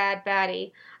is the bad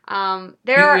baddie.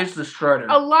 He is the Strutter.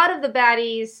 A lot of the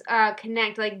baddies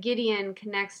connect, like Gideon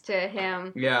connects to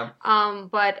him. Yeah.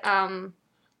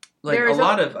 Like a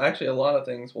lot of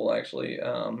things will actually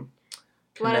a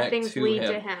lot of things lead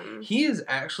to him. He is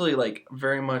actually like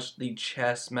very much the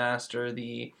chess master,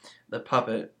 the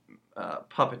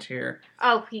puppeteer.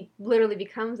 Oh, he literally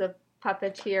becomes a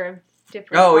puppeteer of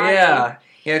different. Oh bodies. Yeah,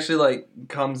 he actually like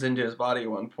comes into his body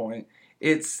at one point.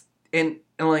 It's and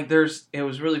like it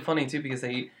was really funny too, because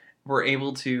they were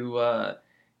able to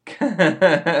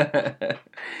they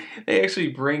actually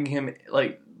bring him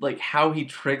like how he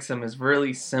tricks him is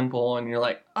really simple, and you're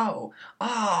like, oh,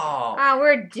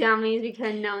 we're dummies, we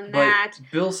couldn't have known that.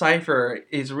 But Bill Cipher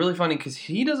is really funny because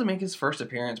he doesn't make his first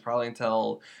appearance probably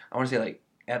until, I want to say, like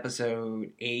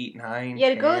episode 8, 9, Yeah,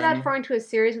 to 10. go that far into a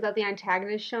series without the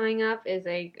antagonist showing up is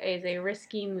a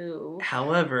risky move.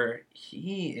 However,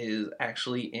 he is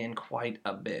actually in quite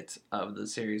a bit of the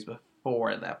series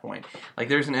before that point. Like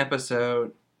there's an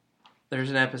episode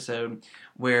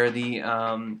where the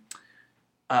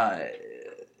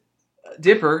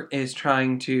Dipper is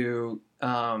trying to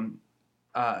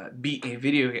beat a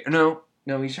video game.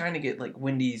 No, he's trying to get like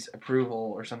Wendy's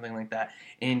approval or something like that,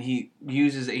 and he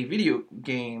uses a video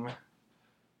game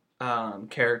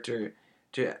character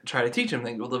to try to teach him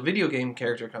things. Well, the video game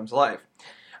character comes to life,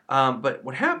 but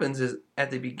what happens is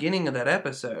at the beginning of that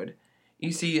episode,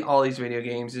 you see all these video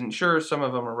games, and sure, some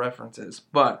of them are references,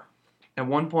 but at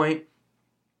one point,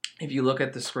 if you look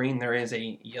at the screen, there is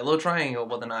a yellow triangle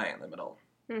with an eye in the middle.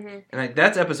 Mm-hmm. And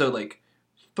that's episode,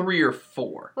 3 or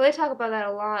 4. Well, they talk about that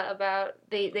a lot, about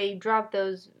they drop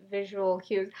those visual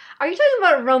cues. Are you talking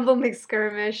about Rumble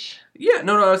McSkirmish? Yeah,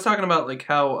 no, I was talking about,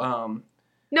 how...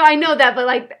 No, I know that, but,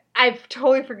 I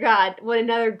totally forgot what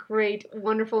another great,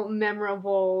 wonderful,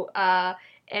 memorable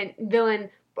and villain,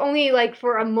 only,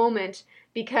 for a moment...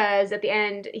 Because at the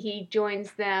end, he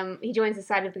joins the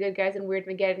side of the good guys in Weird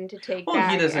Mageddon to take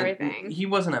back everything. He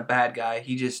wasn't a bad guy.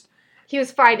 He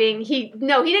was fighting. He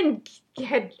didn't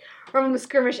get Rumble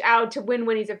McSkirmish out to win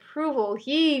Winnie's approval.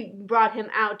 He brought him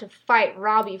out to fight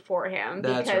Robbie for him.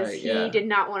 Because he did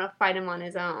not want to fight him on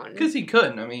his own. Because he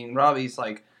couldn't. I mean, Robbie's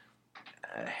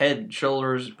head,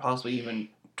 shoulders, possibly even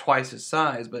twice his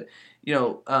size. But,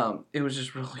 it was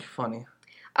just really funny.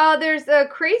 There's a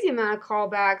crazy amount of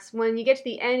callbacks when you get to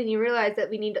the end and you realize that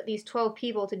we need these 12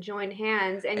 people to join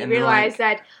hands, and you And realize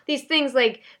like, that these things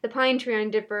like the pine tree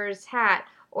on Dipper's hat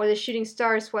or the shooting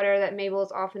star sweater that Mabel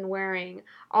is often wearing,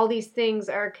 all these things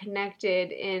are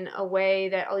connected in a way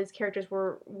that all these characters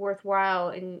were worthwhile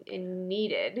and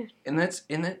needed.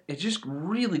 it just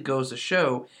really goes to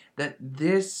show that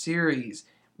this series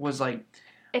was like,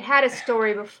 It had a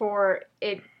story before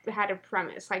it had a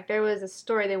premise. Like there was a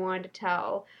story they wanted to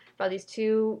tell about these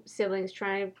two siblings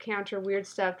trying to counter weird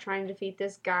stuff, trying to defeat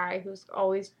this guy who's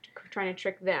always trying to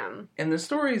trick them. and the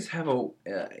stories have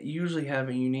usually have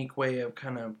a unique way of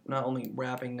kind of not only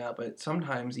wrapping up, but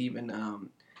sometimes even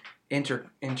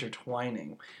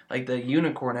intertwining. Like the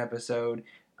unicorn episode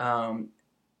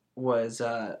was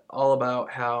all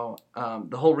about how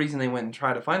the whole reason they went and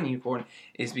tried to find the unicorn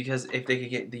is because if they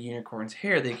could get the unicorn's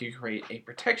hair, they could create a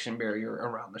protection barrier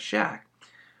around the shack.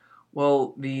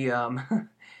 Well,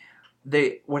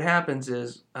 what happens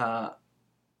is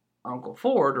Uncle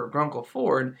Ford or Grunkle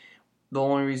Ford, the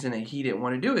only reason that he didn't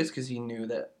want to do it is because he knew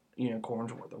that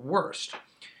unicorns were the worst.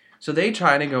 So they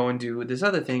try to go and do this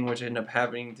other thing, which ended up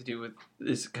having to do with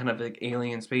this kind of like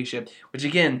alien spaceship. Which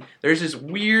again, there's this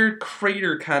weird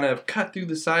crater kind of cut through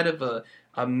the side of a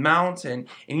mountain,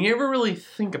 and you never really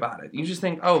think about it. You just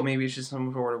think, oh, maybe it's just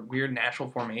some sort of weird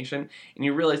natural formation, and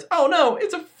you realize, oh no,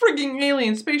 it's a frigging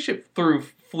alien spaceship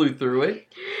flew through it.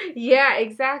 Yeah,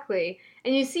 exactly.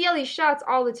 And you see all these shots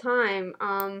all the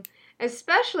time,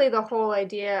 especially the whole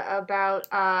idea about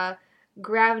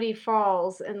gravity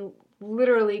falls, and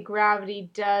literally gravity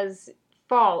does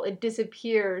fall. It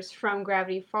disappears from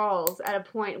Gravity Falls at a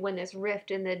point when this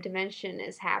rift in the dimension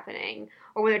is happening,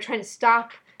 or when they're trying to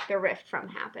stop the rift from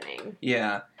happening.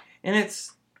 Yeah, and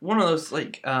it's one of those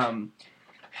like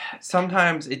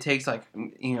sometimes it takes like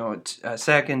a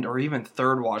second or even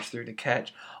third watch through to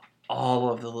catch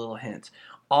all of the little hints,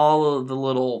 all of the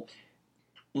little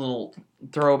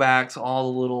throwbacks,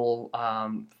 all the little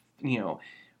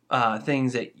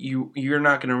things that you're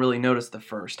not going to really notice the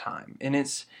first time, and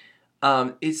it's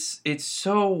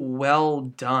so well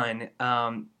done.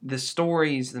 The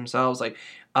stories themselves, like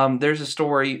there's a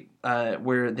story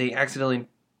where they accidentally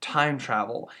time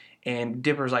travel, and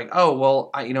Dipper's like, oh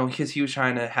well, because he was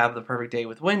trying to have the perfect day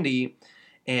with Wendy,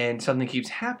 and something keeps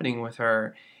happening with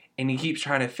her, and he keeps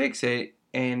trying to fix it,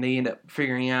 and they end up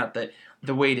figuring out that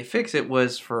the way to fix it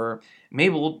was for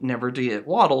Mabel never to get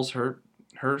Waddles her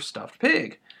stuffed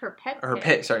pig. Her pet Or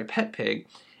pig. pet pig.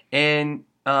 And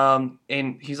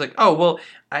he's like, oh, well,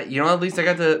 at least I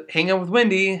got to hang out with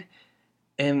Wendy.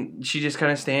 And she just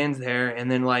kind of stands there. And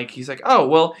then, he's like, oh,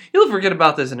 well, you'll forget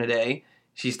about this in a day.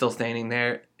 She's still standing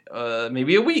there.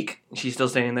 Maybe a week. She's still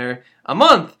standing there. A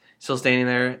month. Still standing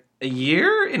there. A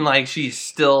year. And, she's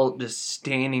still just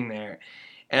standing there.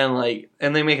 And,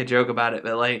 and they make a joke about it.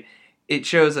 But, it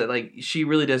shows that, she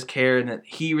really does care. And that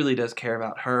he really does care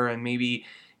about her. And maybe,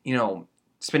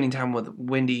 spending time with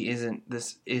Wendy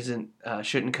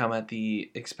shouldn't come at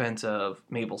the expense of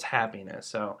Mabel's happiness.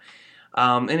 So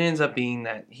it ends up being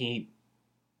that he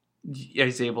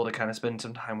is able to kind of spend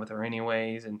some time with her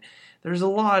anyways. And there's a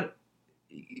lot,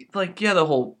 the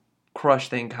whole crush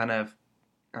thing kind of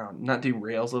not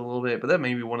derails it a little bit, but that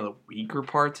may be one of the weaker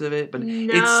parts of it. But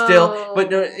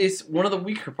it's one of the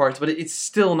weaker parts, but it's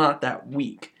still not that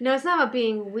weak. No, it's not about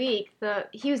being weak.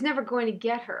 He was never going to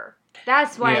get her.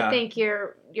 That's why I think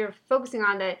you're focusing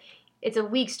on that. It's a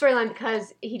weak storyline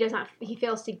because he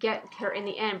fails to get her in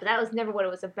the end. But that was never what it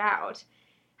was about.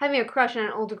 Having a crush on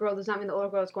an older girl does not mean the older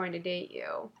girl is going to date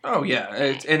you. Oh yeah,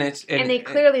 and they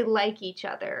clearly like each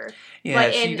other. Yeah,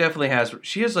 she definitely has.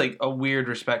 She has a weird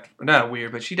respect. Not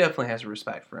weird, but she definitely has a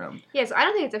respect for him. Yeah, so I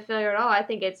don't think it's a failure at all. I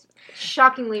think it's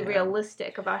shockingly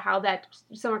realistic about how that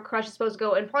summer crush is supposed to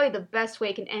go, and probably the best way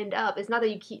it can end up is not that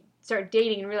you start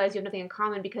dating and realize you have nothing in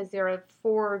common because there are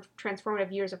 4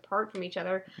 transformative years apart from each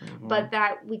other, but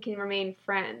that we can remain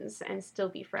friends and still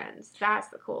be friends. That's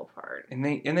the cool part. And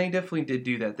they definitely did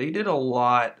do that. They did a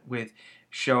lot with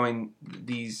showing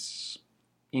these,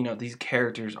 these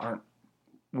characters aren't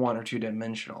 1 or 2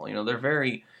 dimensional. They're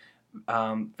very,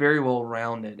 very well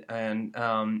rounded. And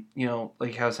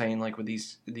like I was saying, with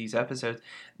these episodes,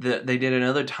 they did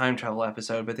another time travel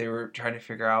episode, but they were trying to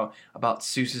figure out about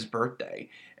Seuss's birthday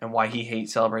and why he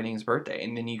hates celebrating his birthday.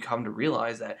 And then you come to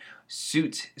realize that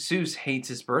Seuss hates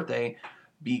his birthday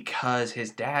because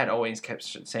his dad always kept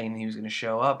saying he was going to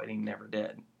show up, and he never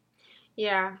did.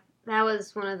 Yeah, that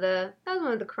was one of the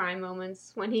crime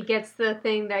moments when he gets the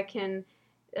thing that can,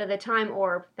 the time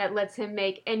orb that lets him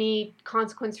make any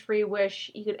consequence-free wish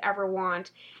he could ever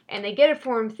want, and they get it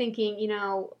for him, thinking,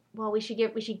 well, we should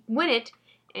win it,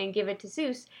 and give it to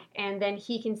Zeus, and then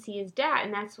he can see his dad,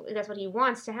 and that's what he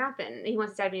wants to happen. He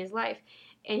wants his dad to be in his life.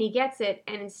 And he gets it,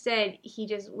 and instead he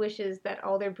just wishes that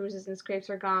all their bruises and scrapes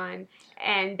are gone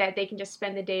and that they can just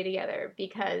spend the day together,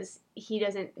 because he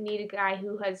doesn't need a guy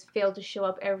who has failed to show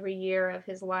up every year of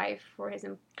his life for his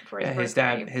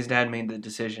birthday. His dad made the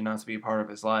decision not to be a part of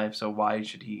his life, so why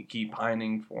should he keep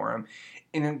pining for him?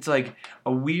 And it's like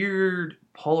a weird,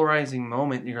 polarizing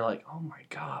moment. You're like, oh my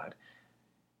god,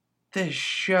 this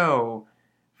show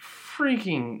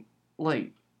freaking,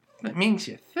 like, it makes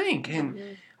you think.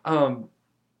 And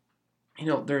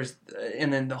there's,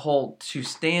 and then the whole Two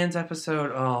Stands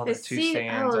episode. Oh, the Two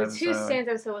Stands episode. The Two Stands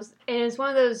episode was, and it's one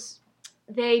of those,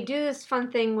 they do this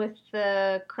fun thing with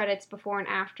the credits before and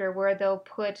after where they'll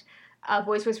put a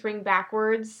voice whispering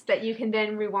backwards that you can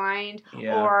then rewind,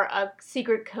 or a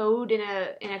secret code in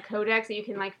a codex that you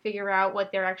can, like, figure out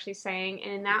what they're actually saying.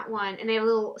 And in that one, and they have a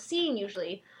little scene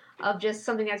usually of just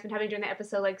something that's been happening during the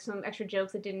episode, like some extra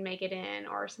jokes that didn't make it in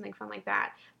or something fun like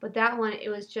that. But that one, it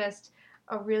was just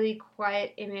a really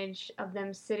quiet image of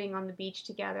them sitting on the beach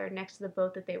together next to the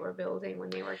boat that they were building when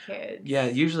they were kids. Yeah,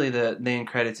 usually the end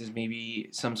credits is maybe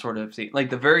some sort of scene. Like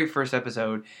the very first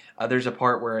episode, there's a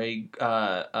part where a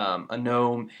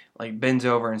gnome, like, bends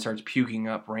over and starts puking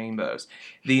up rainbows.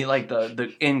 The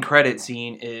end credit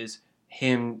scene is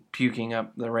him puking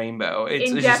up the rainbow.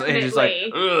 It's just like,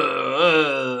 and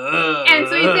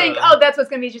so you think, oh, that's what's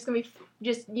gonna be, just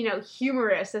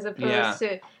humorous as opposed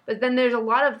to. But then there's a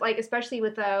lot of, like, especially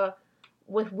with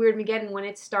Weirdmageddon, when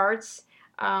it starts,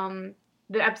 the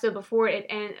episode before it,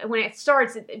 and when it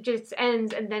starts, it just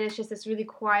ends, and then it's just this really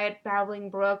quiet babbling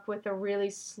brook with a really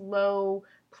slow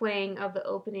playing of the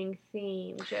opening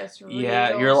theme, just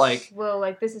real you're like slow,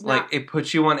 like this is like not, it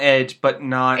puts you on edge, but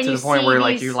not to the point where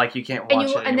you can't watch it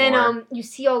anymore. And then you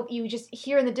just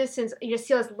hear in the distance, you just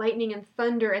see all this lightning and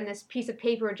thunder and this piece of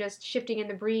paper just shifting in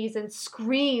the breeze, and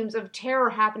screams of terror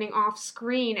happening off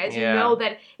screen as you know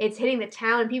that it's hitting the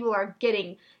town and people are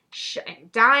getting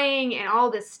dying and all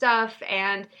this stuff,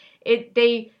 and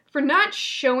they for not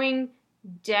showing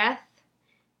death.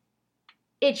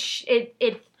 It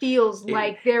feels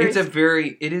like it is a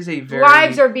very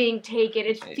lives are being taken.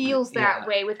 It feels that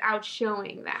way without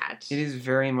showing that. It is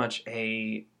very much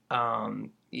very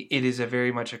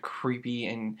much a creepy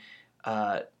and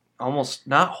almost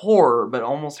not horror, but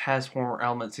almost has horror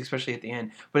elements, especially at the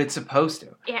end. But it's supposed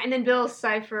to. Yeah, and then Bill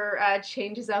Cipher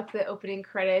changes up the opening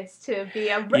credits to be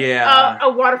a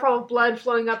waterfall of blood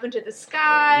flowing up into the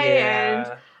sky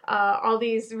and. All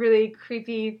these really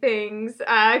creepy things,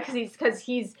 because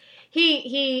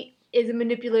he is a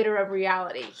manipulator of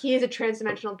reality. He is a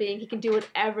transdimensional being. He can do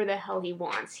whatever the hell he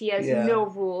wants. He has no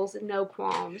rules and no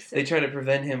qualms. They try to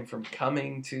prevent him from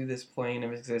coming to this plane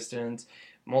of existence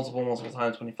multiple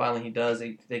times. When he does,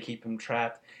 they keep him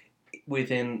trapped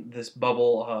within this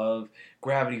bubble of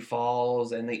Gravity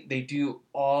Falls, and they do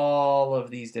all of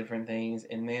these different things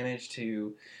and manage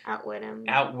to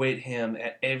outwit him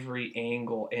at every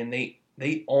angle, and they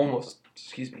almost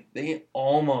get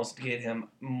him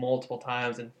multiple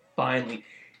times, and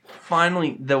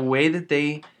finally the way that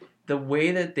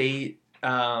they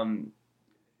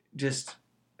just.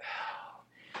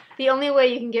 The only way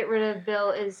you can get rid of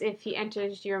Bill is if he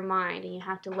enters your mind and you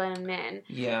have to let him in.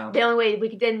 Yeah. The only way we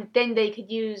could then they could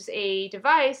use a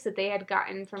device that they had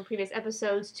gotten from previous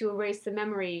episodes to erase the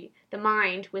mind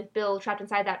with Bill trapped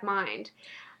inside that mind.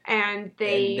 And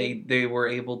they were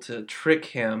able to trick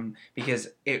him because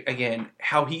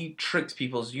how he tricks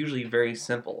people is usually very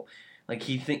simple. Like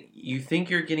you think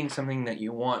you're getting something that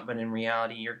you want, but in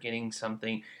reality you're getting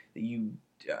something that you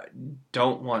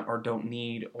don't want or don't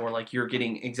need, or like you're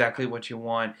getting exactly what you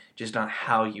want, just not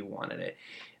how you wanted it.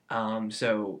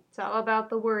 So it's all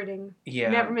about the wording. Yeah,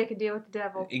 never make a deal with the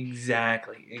devil.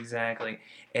 Exactly.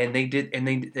 And they did, and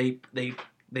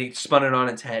they spun it on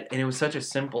its head, and it was such a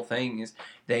simple thing. Is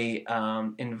they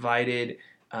invited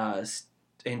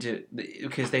into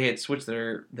because they had switched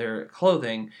their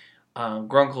clothing.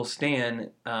 Grunkle Stan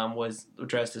was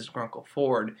dressed as Grunkle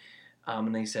Ford.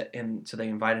 And so they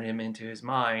invited him into his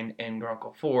mind, and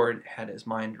Grunkle Ford had his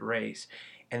mind erased.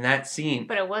 And that scene...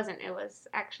 But it wasn't. It was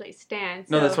actually Stan.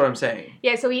 No, that's what I'm saying.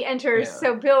 Yeah, so he enters... Yeah.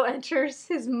 So Bill enters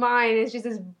his mind. It's just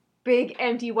this big,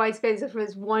 empty, white space for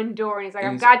this one door. And he's like,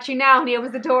 I've got you now. And he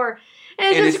opens the door.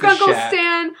 And it's just Grunkle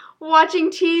Stan watching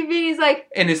TV. And he's like...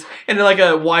 And like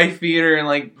a wife beater and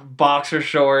like boxer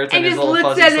shorts. And his little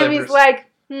fuzzy slippers. And he's like,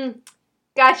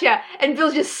 gotcha. And Bill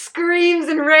just screams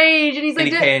in rage, and he's like,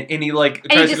 he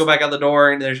tries to go back out the door,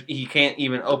 and he can't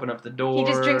even open up the door. He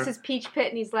just drinks his peach pit,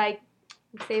 and he's like,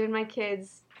 I'm saving my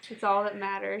kids. It's all that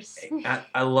matters.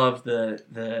 I love the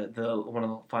one of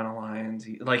the final lines.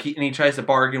 He tries to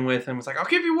bargain with him. It's like, I'll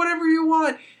give you whatever you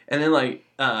want. And then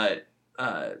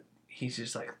he's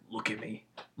just like, look at me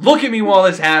while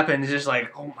this happens. It's just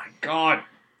like, oh my god.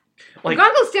 Like,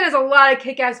 Grunkle Stan has a lot of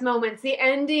kick-ass moments. The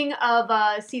ending of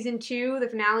season 2, the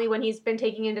finale, when he's been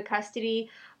taken into custody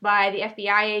by the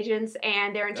FBI agents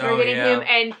and they're interrogating him,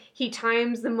 and he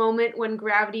times the moment when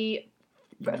gravity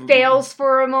fails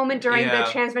for a moment during the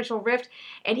transdimensional rift,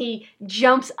 and he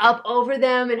jumps up over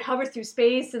them and hovers through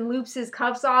space and loops his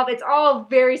cuffs off. It's all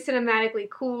very cinematically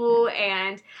cool,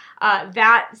 and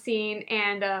that scene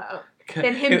and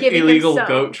then him giving illegal himself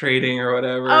goat trading or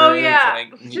whatever. Oh yeah,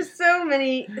 just so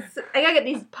many. I gotta get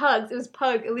these pugs. It was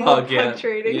illegal pug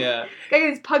trading. Yeah, gotta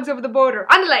get these pugs over the border.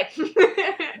 On the leg.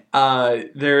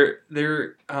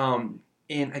 They're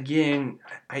and again,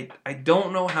 I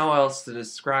don't know how else to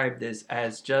describe this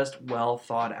as just well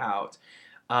thought out.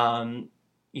 This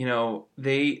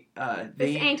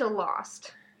ain't a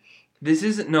Lost. This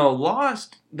isn't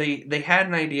Lost. They had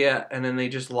an idea and then they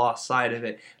just lost sight of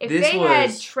it. If they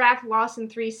had tracked Lost in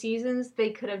 3 seasons, they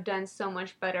could have done so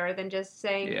much better than just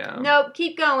saying, "Nope,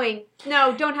 keep going.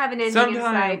 No, don't have an ending in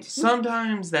sight."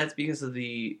 Sometimes that's because of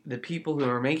the people who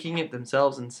are making it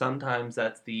themselves, and sometimes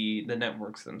that's the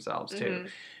networks themselves too. Mm-hmm.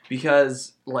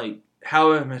 Because like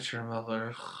How I Met Your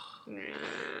Mother,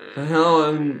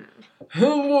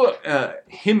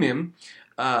 him.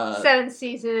 7th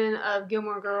season of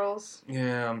Gilmore Girls.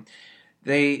 Yeah.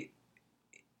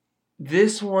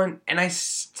 This one, and I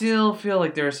still feel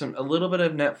like there's a little bit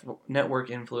of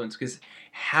network influence, because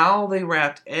how they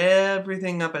wrapped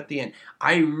everything up at the end,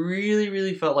 I really,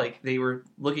 really felt like they were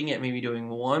looking at maybe doing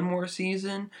one more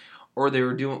season, or they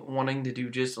were wanting to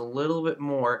do just a little bit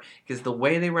more, because the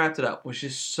way they wrapped it up was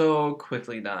just so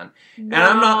quickly done. No, and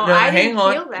I'm not. No, hang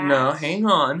on. No, hang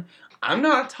on. I'm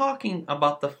not talking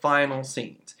about the final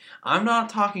scenes. I'm not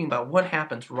talking about what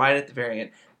happens right at the very end.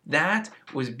 That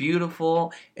was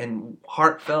beautiful and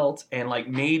heartfelt and like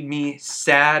made me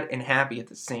sad and happy at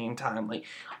the same time. Like,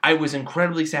 I was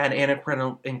incredibly sad and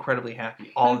incredibly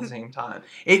happy all at the same time.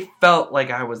 It felt like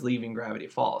I was leaving Gravity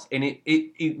Falls, and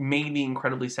it made me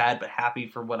incredibly sad but happy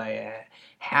for what I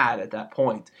had at that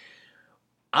point.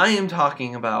 I am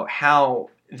talking about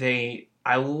how I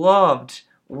loved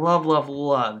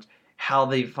how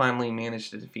they finally managed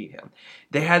to defeat him.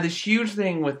 They had this huge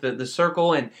thing with the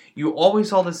circle, and you always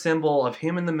saw the symbol of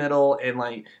him in the middle, and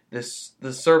like the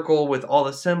circle with all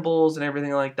the symbols and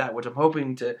everything like that, which I'm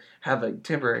hoping to have a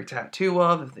temporary tattoo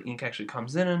of if the ink actually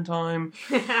comes in time.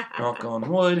 Knock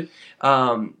on wood.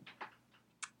 But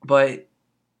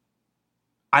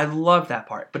I love that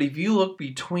part. But if you look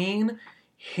between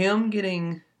him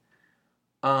getting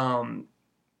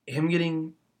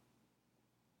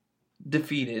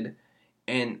defeated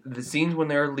and the scenes when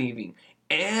they're leaving,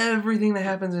 everything that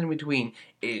happens in between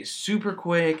is super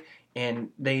quick, and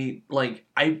they know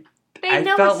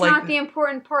it's not the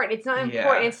important part. It's not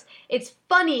important. It's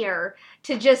funnier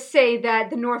to just say that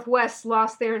the Northwest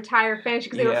lost their entire family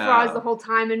because they were frauds the whole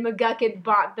time, and McGucket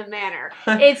bought the manor.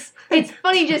 It's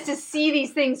funny just to see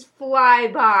these things fly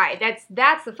by.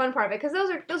 That's the fun part of it, because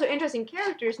those are interesting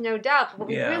characters, no doubt. But what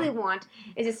we really want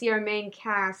is to see our main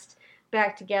cast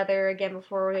back together again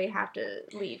before they have to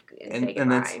leave and say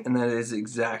goodbye. And that is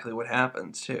exactly what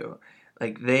happens too.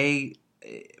 Like with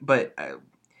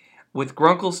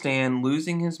Grunkle Stan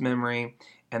losing his memory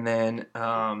and then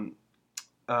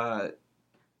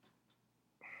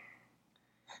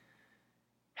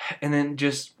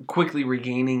just quickly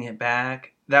regaining it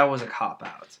back, that was a cop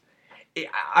out.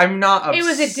 I'm not upset. It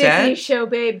was a Disney show,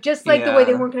 babe. Just like the way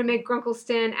they weren't going to make Grunkle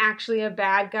Stan actually a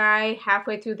bad guy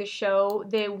halfway through the show,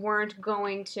 they weren't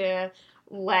going to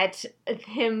let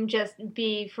him just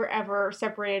be forever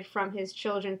separated from his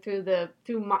children through the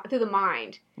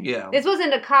mind. Yeah. This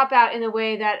wasn't a cop out in the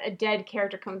way that a dead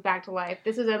character comes back to life.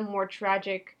 This is a more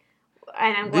tragic,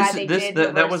 and I'm glad they did.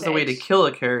 That was the way to kill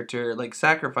a character, like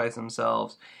sacrifice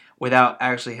themselves, without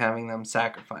actually having them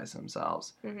sacrifice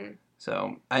themselves. Mm-hmm.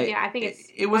 So I think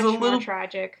it was much a little more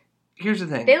tragic. Here's the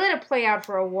thing. They let it play out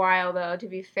for a while, though. To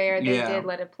be fair, they did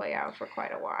let it play out for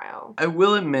quite a while. I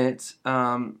will admit,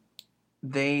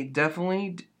 they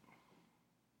definitely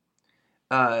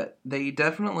They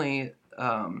definitely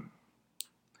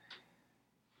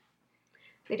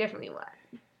what?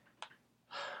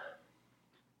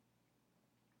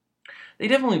 They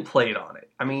definitely played on it.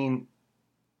 I mean,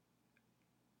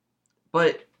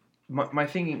 but my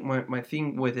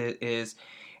thing with it is,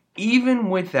 even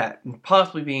with that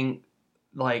possibly being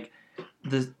like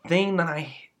the thing that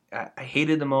I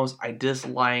hated the most, I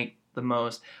disliked the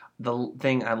most, the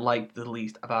thing I liked the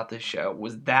least about this show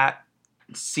was that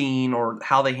scene or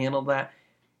how they handled that.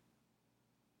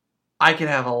 I could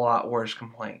have a lot worse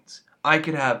complaints. I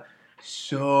could have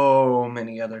so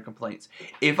many other complaints.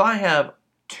 If I have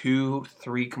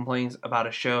 2-3 complaints about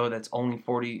a show that's only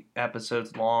 40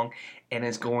 episodes long and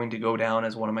is going to go down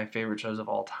as one of my favorite shows of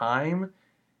all time,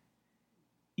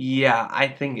 yeah, I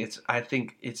think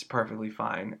it's perfectly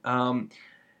fine.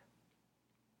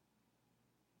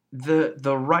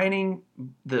 The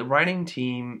writing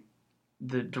team,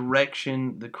 the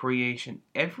direction, the creation,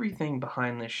 everything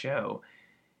behind this show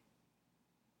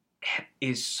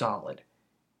is solid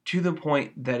to the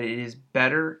point that it is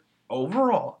better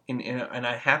overall, and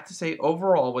I have to say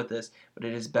overall with this, but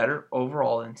it is better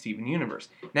overall than Steven Universe.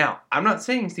 Now, I'm not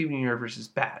saying Steven Universe is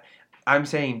bad. I'm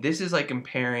saying this is like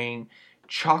comparing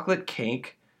chocolate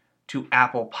cake to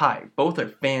apple pie. Both are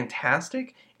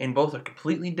fantastic, and both are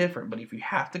completely different, but if you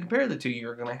have to compare the two,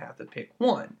 you're going to have to pick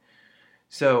one.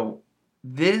 So,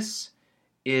 this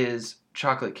is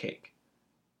chocolate cake.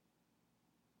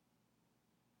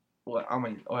 Well,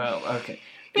 okay.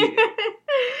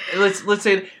 Let's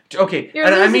say okay. You're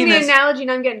losing the analogy,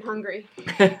 and I'm getting hungry.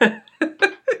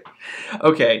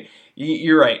 Okay,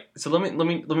 you're right. So let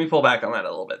me pull back on that a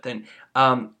little bit. Then,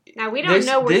 now we don't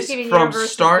know where Steven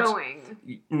Universe is going.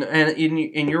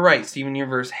 And you're right. Steven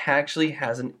Universe actually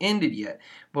hasn't ended yet.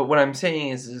 But what I'm saying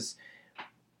is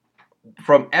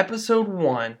from episode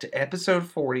 1 to episode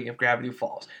 40 of Gravity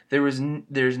Falls, there's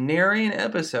nary an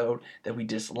episode that we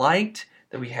disliked,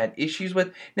 that we had issues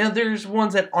with. Now, there's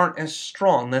ones that aren't as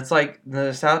strong. That's like the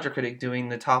Nostalgia Critic doing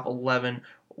the top 11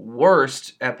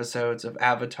 worst episodes of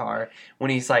Avatar, when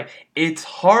he's like, it's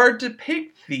hard to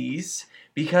pick these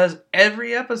because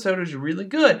every episode is really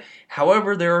good.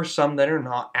 However, there are some that are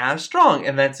not as strong,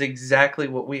 and that's exactly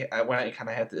what when I kind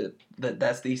of had to,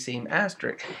 that's the same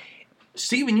asterisk.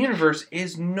 Steven Universe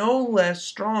is no less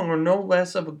strong or no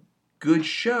less of a good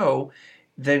show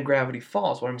than Gravity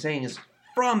Falls. What I'm saying is,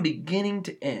 from beginning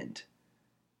to end,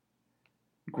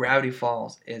 Gravity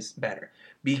Falls is better.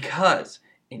 Because,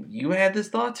 and you had this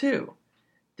thought too,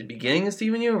 the beginning of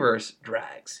Steven Universe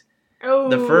drags. Oh.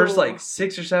 The first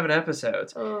 6 or 7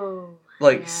 episodes. Oh.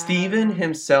 Steven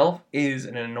himself is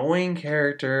an annoying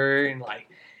character, and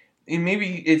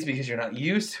maybe it's because you're not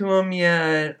used to him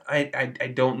yet.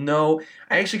 I don't know.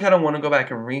 I actually kind of want to go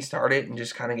back and restart it and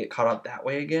just kind of get caught up that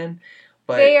way again.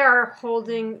 But they are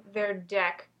holding their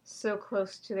deck so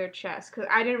close to their chest, because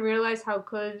I didn't realize how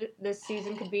good this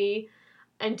season could be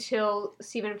until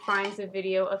Steven finds a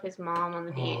video of his mom on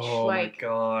the beach. Oh my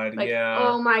god, yeah.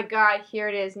 Oh my god, here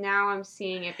it is. Now I'm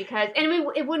seeing it.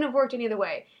 It wouldn't have worked any other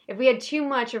way. If we had too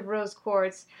much of rose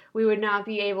quartz, we would not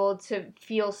be able to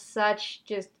feel such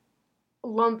just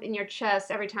lump in your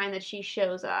chest every time that she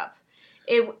shows up.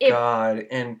 God,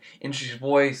 and she's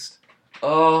voiced,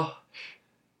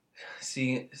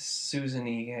 see, Susan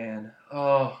Egan.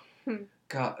 Oh,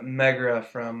 God, Megra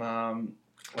from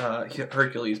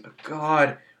Hercules. But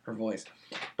God, her voice.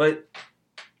 But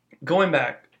going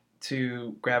back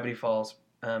to Gravity Falls,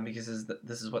 because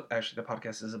this is what actually the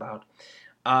podcast is about.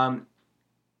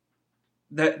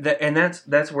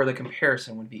 That's where the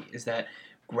comparison would be, is that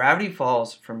Gravity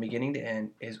Falls from beginning to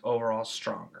end is overall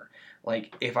stronger.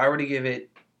 If I were to give it,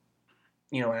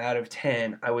 out of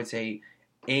 10, I would say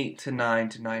 8 to 9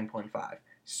 to 9.5,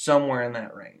 somewhere in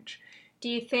that range. Do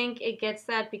you think it gets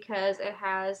that because it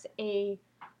has a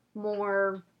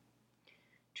more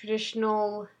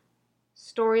traditional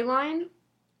storyline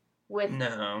with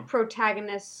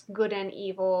protagonists, good and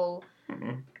evil,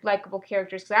 likable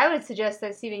characters? Because I would suggest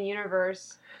that Steven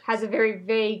Universe has a very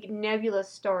vague,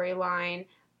 nebulous storyline,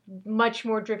 much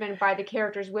more driven by the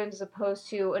characters' whims as opposed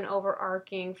to an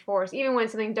overarching force. Even when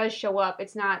something does show up,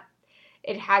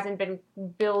 it hasn't been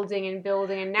building,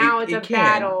 and now it's a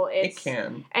battle. It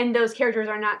can. And those characters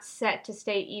are not set to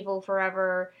stay evil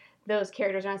forever. Those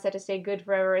characters are not set to stay good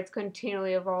forever. It's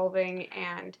continually evolving,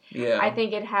 and I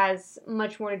think it has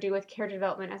much more to do with character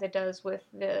development as it does with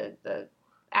the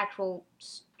actual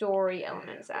story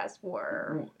elements, as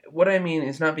were. What I mean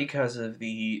is not because of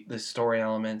the story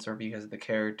elements or because of the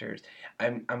characters.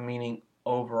 I'm meaning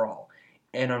overall.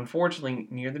 And unfortunately,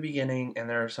 near the beginning, and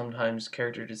there are sometimes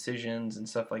character decisions and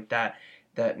stuff like that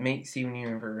make Steven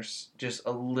Universe just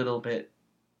a little bit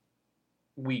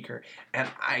weaker. And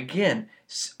I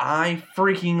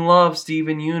freaking love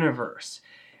Steven Universe.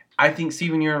 I think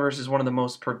Steven Universe is one of the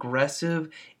most progressive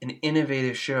and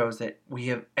innovative shows that we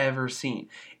have ever seen.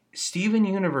 Steven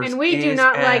Universe and we do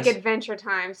not like Adventure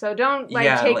Time, so don't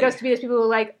take us to be those people who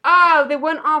are they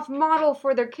went off model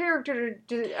for their character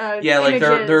images.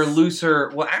 They're looser.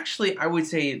 Well, actually, I would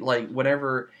say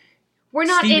whatever We're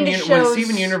not into shows. When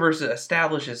Steven Universe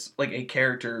establishes like a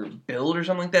character build or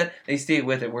something like that, they stay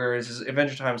with it. Whereas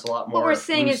Adventure Time is a lot more. What we're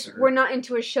saying looser. is we're not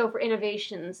into a show for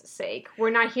innovation's sake. We're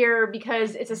not here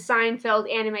because it's a Seinfeld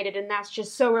animated and that's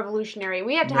just so revolutionary.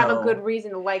 We have to have a good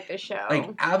reason to like the show.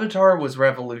 Like Avatar was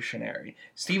revolutionary.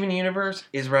 Steven Universe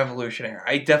is revolutionary.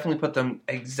 I definitely put them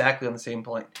exactly on the same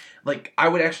plane. Like I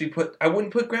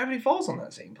wouldn't put Gravity Falls on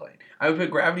that same plane. I would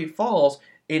put Gravity Falls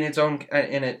in its own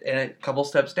in a couple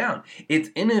steps down. It's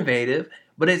innovative,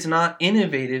 but it's not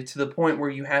innovative to the point where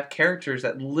you have characters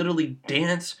that literally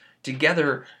dance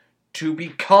together to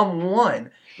become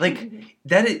one. Like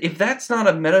that is, if that's not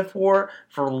a metaphor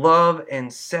for love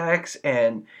and sex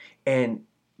and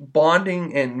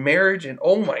bonding and marriage and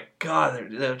oh my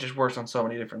god, that just works on so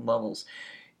many different levels.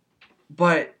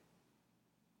 But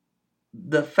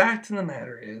the fact of the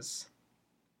matter is,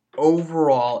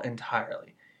 overall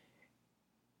entirely,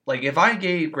 like, if I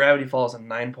gave Gravity Falls a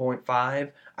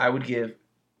 9.5, I would give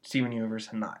Steven Universe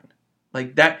a 9.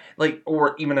 Like, that, like,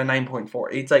 or even a 9.4.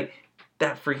 It's, like,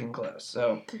 that freaking close.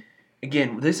 So,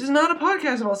 again, this is not a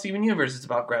podcast about Steven Universe. It's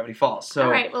about Gravity Falls. So,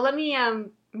 all right, well, let me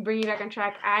bring you back on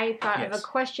track. I thought of a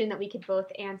question that we could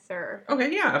both answer.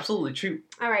 Okay, yeah, absolutely. Shoot.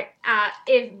 All right.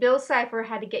 If Bill Cipher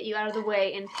had to get you out of the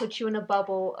way and put you in a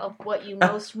bubble of what you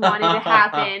most wanted to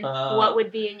happen, what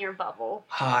would be in your bubble?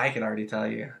 I can already tell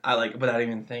you. I like without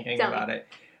even thinking about it.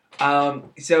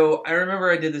 So I remember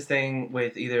I did this thing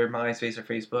with either MySpace or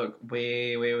Facebook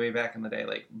way back in the day,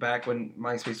 like back when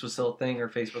MySpace was still a thing or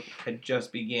Facebook had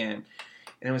just began.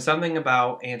 And it was something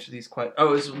about answer these questions. Oh,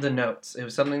 it was the notes. It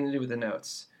was something to do with the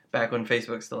notes. Back when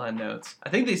Facebook still had notes. I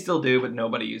think they still do, but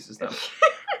nobody uses them.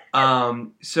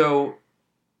 So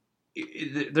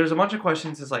there's a bunch of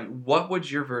questions. It's like, what would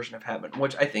your version of heaven?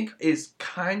 Which I think is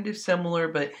kind of similar,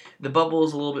 but the bubble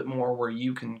is a little bit more where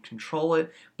you can control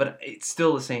it, but it's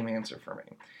still the same answer for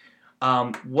me.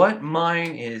 What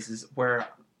mine is where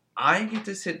I get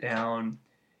to sit down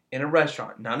in a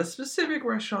restaurant. Not a specific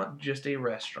restaurant, just a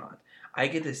restaurant. I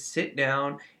get to sit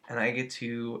down and I get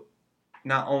to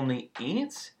not only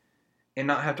eat and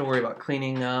not have to worry about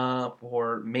cleaning up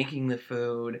or making the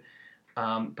food,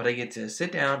 but I get to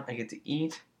sit down, I get to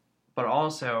eat, but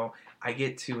also I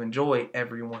get to enjoy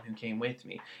everyone who came with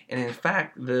me. And in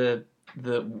fact, the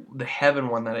heaven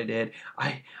one that I did,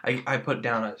 I put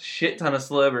down a shit ton of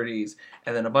celebrities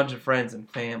and then a bunch of friends and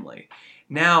family.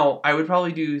 Now, I would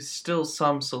probably do still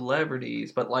some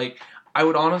celebrities, but like, I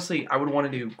would want to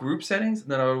do group settings, and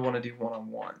then I would want to do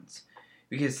one-on-ones.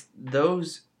 Because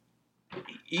those,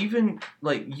 even,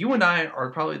 like, you and I are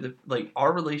probably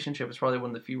our relationship is probably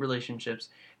one of the few relationships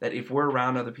that if we're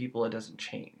around other people, it doesn't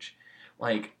change.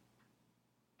 Like,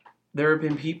 there have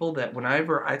been people that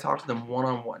whenever I talk to them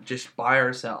one-on-one, just by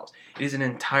ourselves, it is an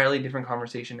entirely different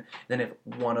conversation than if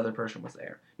one other person was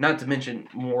there. Not to mention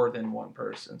more than one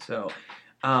person. So,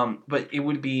 but it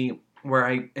would be where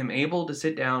I am able to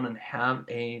sit down and have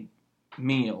a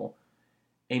meal,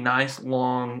 a nice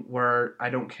long, where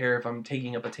I don't care if I'm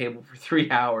taking up a table for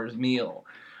 3 hours meal,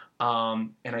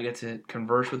 and I get to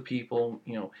converse with people,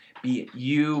 you know, be it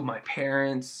you, my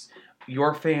parents,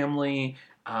 your family,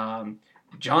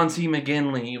 John C.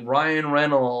 McGinley, Ryan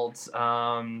Reynolds,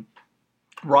 Robin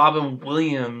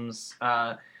Williams,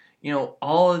 you know,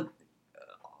 all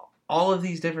of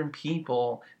these different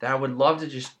people that I would love to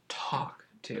just talk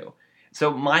to. So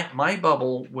my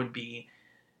bubble would be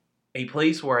a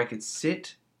place where I could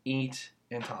sit, eat,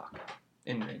 and talk.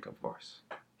 And drink, of course.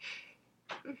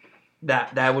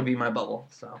 That would be my bubble.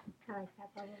 So. I like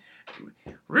that bubble.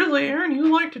 Really, Aaron?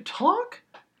 You like to talk?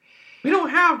 We don't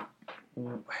have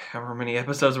however many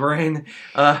episodes we're in.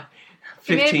 15.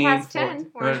 You made it past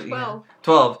 10 or 12.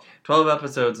 Yeah, 12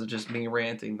 episodes of just me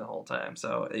ranting the whole time.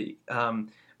 So,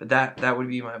 but that would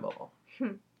be my bubble.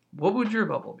 What would your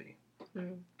bubble be?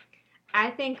 I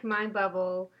think my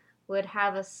bubble would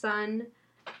have a sun,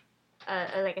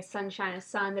 like a sunshine, a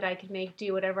sun that I could make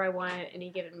do whatever I want at any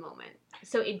given moment.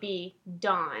 So it'd be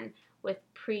dawn with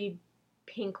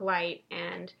pre-pink light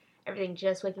and everything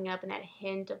just waking up and that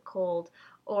hint of cold.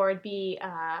 Or it'd be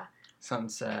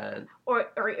sunset.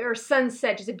 Or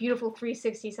sunset, just a beautiful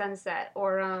 360 sunset.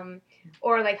 Or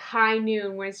like high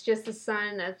noon where it's just the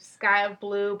sun, a sky of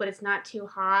blue, but it's not too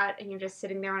hot and you're just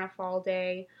sitting there on a fall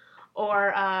day.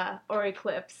 Or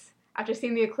eclipse. After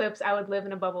seeing the eclipse, I would live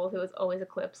in a bubble who was always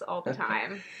eclipse all the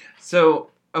time. So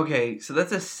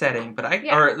that's a setting, but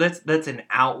that's an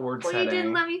outward setting. Well, you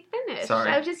didn't let me finish. Sorry.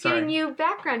 I was just giving you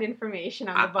background information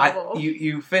on the bubble.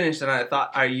 You finished, and I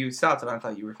thought you stopped, and I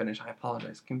thought you were finished. I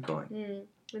apologize. Keep going.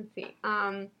 Let's see.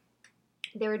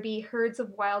 There would be herds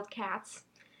of wild cats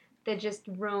that just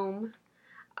roam.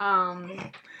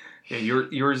 Yeah,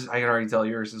 yours. I can already tell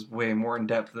yours is way more in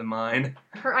depth than mine.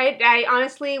 I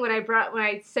honestly, when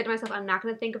I said to myself, I'm not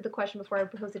going to think of the question before I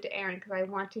propose it to Aaron because I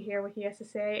want to hear what he has to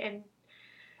say and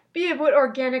be a bit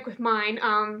organic with mine.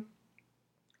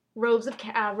 Herds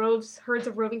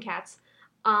of roving cats.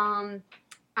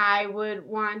 I would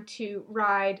want to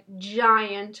ride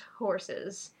giant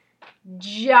horses,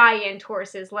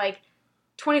 like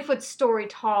 20-foot story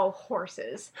tall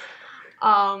horses.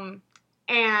 And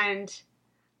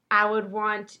I would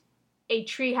want a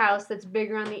treehouse that's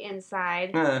bigger on the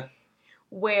inside,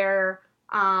 where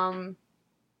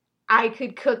I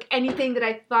could cook anything that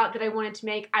I thought that I wanted to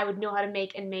make. I would know how to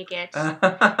make it,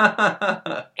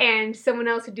 and someone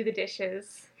else would do the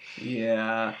dishes.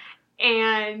 Yeah.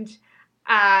 And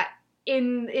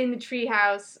in the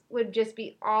treehouse would just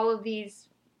be all of these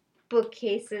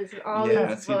bookcases, all these books.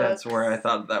 Yeah, see, that's where I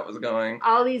thought that was going.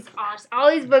 All these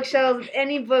bookshelves with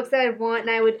any books that I'd want, and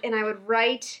I would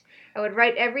write. I would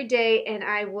write every day, and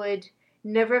I would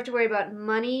never have to worry about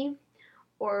money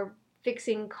or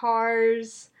fixing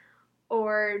cars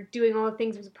or doing all the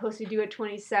things I'm supposed to do at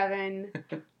 27,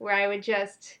 where I would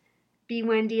just be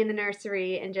Wendy in the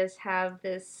nursery and just have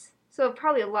this. So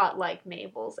probably a lot like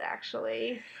Mabel's,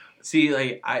 actually. See,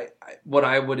 like, what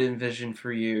I would envision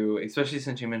for you, especially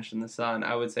since you mentioned the sun,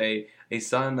 I would say a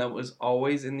sun that was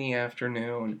always in the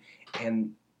afternoon,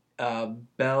 and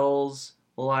Belle's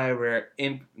library,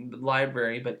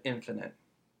 but infinite.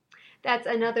 That's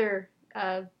another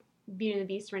Beauty and the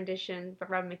Beast rendition from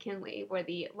Robin McKinley, where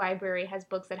the library has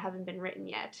books that haven't been written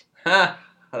yet. Ha!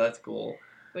 That's cool.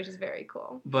 Which is very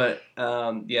cool. But I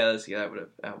would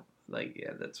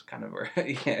have. That's kind of where I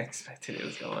expected it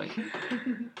was going.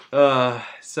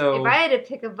 So if I had to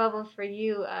pick a bubble for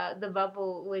you, the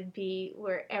bubble would be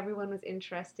where everyone was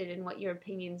interested in what your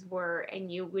opinions were, and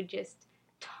you would just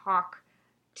talk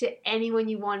to anyone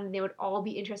you wanted, and they would all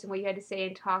be interested in what you had to say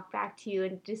and talk back to you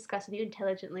and discuss with you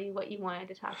intelligently what you wanted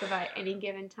to talk about at any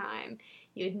given time.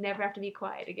 You would never have to be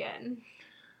quiet again.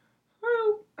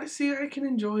 Well, I see. I can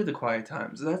enjoy the quiet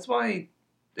times. That's why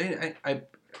I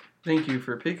thank you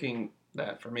for picking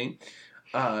that for me.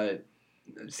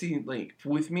 See, like,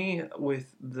 with me,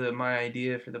 my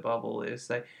idea for the bubble is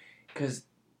that, because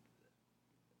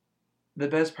the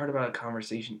best part about a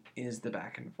conversation is the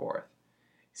back and forth.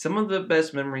 Some of the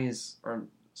best memories, or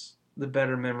the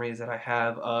better memories that I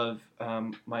have of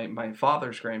my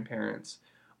father's grandparents,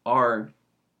 are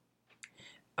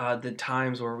the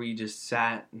times where we just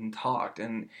sat and talked.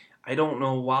 And I don't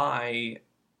know why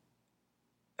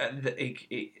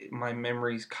my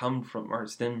memories come from or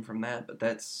stem from that, but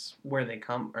that's where they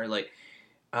come. Or like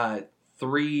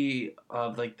 3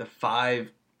 of like the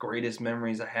 5 greatest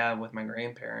memories I have with my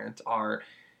grandparents are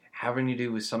having to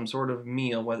do with some sort of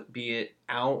meal, whether be it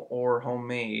out or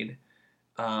homemade,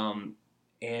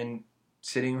 and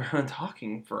sitting around and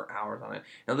talking for hours on it.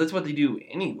 Now that's what they do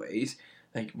anyways.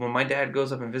 Like when my dad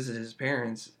goes up and visits his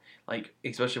parents, like,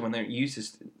 especially when they used to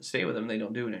stay with them, they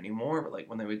don't do it anymore, but like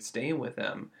when they would stay with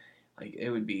them, like, it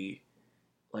would be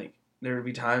like, there would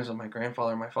be times when my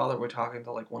grandfather and my father would talk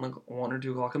until like 1 or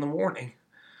 2 o'clock in the morning.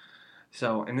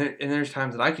 So, and there's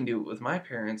times that I can do it with my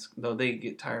parents, though they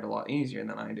get tired a lot easier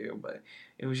than I do, but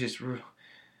it's just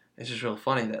real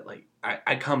funny that, like,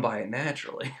 I come by it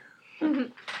naturally.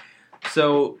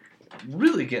 So,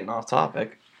 really getting off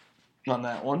topic on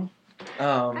that one.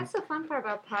 That's the fun part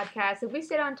about podcasts. If we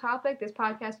stayed on topic, this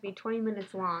podcast would be 20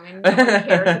 minutes long, and no one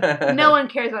cares. No one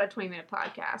cares about a 20-minute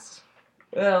podcast.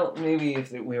 Well, maybe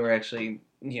if we were actually,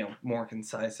 more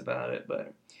concise about it,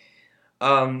 but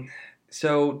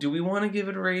so do we want to give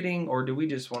it a rating, or do we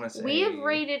just want to say... We have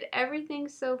rated everything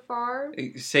so far.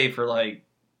 Save for, like,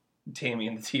 Tammy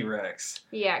and the T-Rex.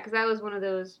 Yeah, because that was one of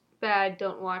those bad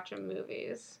don't watch them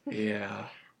movies. Yeah.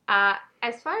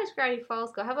 As far as Gravity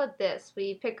Falls go, how about this?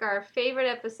 We pick our favorite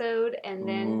episode, and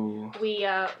then we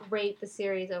rate the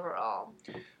series overall.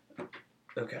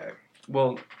 Okay.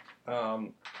 Well,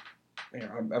 I've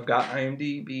got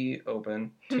IMDb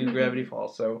open to Gravity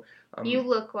Falls, so... you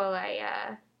look while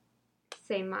I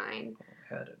say mine.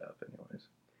 I had it up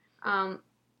anyways.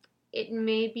 It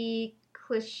may be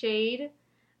cliched,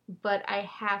 but I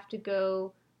have to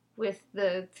go with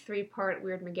the 3-part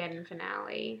Weirdmageddon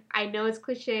finale. I know it's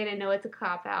cliche and I know it's a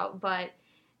cop-out, but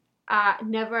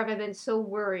never have I been so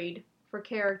worried for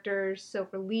characters, so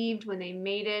relieved when they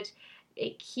made it.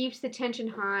 It keeps the tension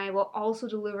high while also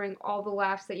delivering all the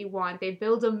laughs that you want. They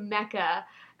build a mecha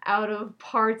out of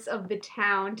parts of the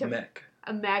town to...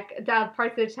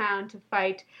 parts of the town to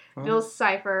fight Bill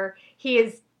Cipher. He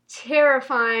is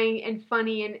terrifying and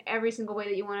funny in every single way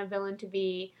that you want a villain to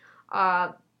be.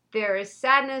 There is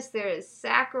sadness, there is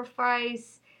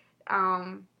sacrifice,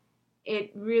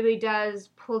 it really does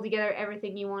pull together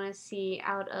everything you want to see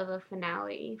out of a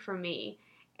finale for me.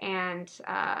 And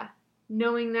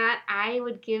knowing that, I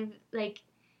would give, like,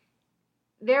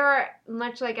 there are,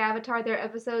 much like Avatar, there are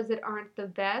episodes that aren't the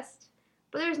best,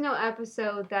 but there's no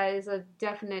episode that is a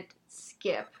definite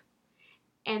skip.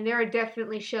 And there are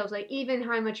definitely shows, like even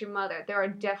How I Met Your Mother, there are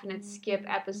definite skip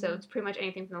episodes, pretty much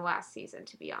anything from the last season,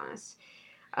 to be honest.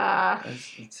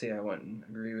 Let's see, I wouldn't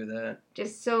agree with that.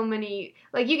 Just so many,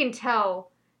 like you can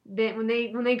tell that when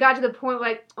they got to the point,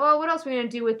 like, oh, what else are we gonna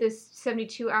do with this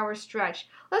 72-hour stretch?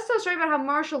 Let's tell a story about how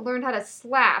Marshall learned how to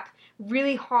slap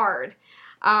really hard.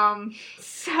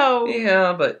 So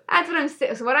yeah, but that's what I'm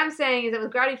saying. So what I'm saying is that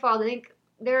with Gravity Falls, I think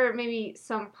there are maybe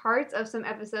some parts of some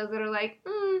episodes that are like,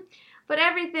 but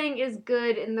everything is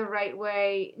good in the right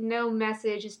way. No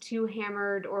message is too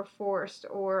hammered or forced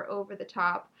or over the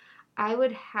top. I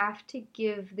would have to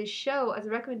give this show, as a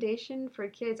recommendation for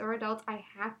kids or adults, I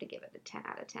have to give it a 10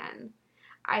 out of 10.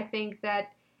 I think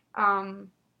that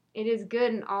it is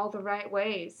good in all the right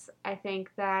ways. I think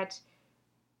that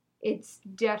it's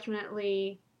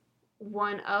definitely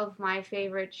one of my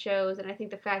favorite shows, and I think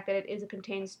the fact that it is a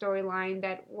contained storyline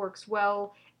that works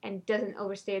well and doesn't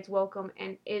overstay its welcome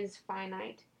and is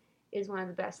finite is one of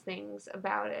the best things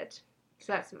about it.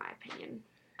 So that's my opinion.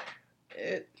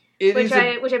 Which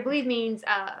I believe means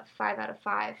 5 out of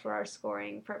 5 for our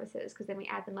scoring purposes, because then we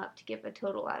add them up to give a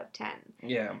total out of 10.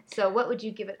 Yeah. So what would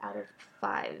you give it out of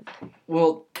 5?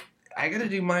 Well, I gotta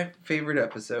do my favorite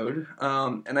episode,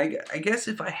 and I guess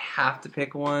if I have to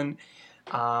pick one,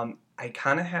 I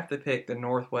kind of have to pick the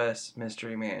Northwest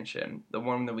Mystery Mansion, the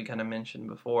one that we kind of mentioned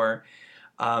before.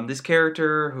 This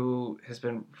character, who has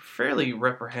been fairly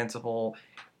reprehensible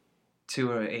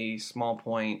to a small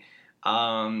point,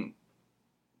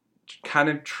 kind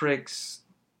of tricks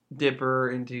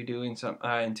Dipper into doing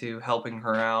into helping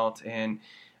her out, and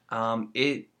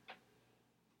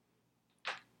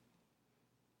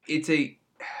the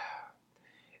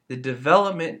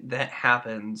development that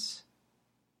happens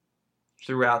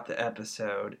throughout the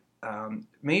episode.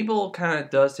 Mabel kind of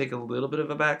does take a little bit of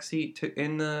a backseat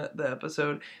in the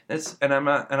episode. That's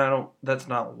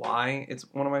not why it's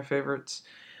one of my favorites.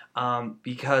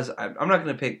 Because I'm not going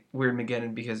to pick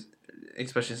Weirdmageddon, because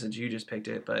especially since you just picked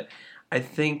it, but I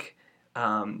think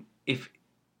if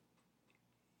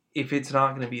it's not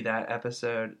going to be that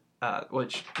episode,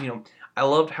 which, I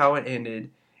loved how it ended,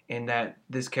 and that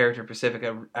this character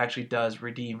Pacifica actually does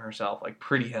redeem herself like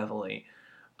pretty heavily.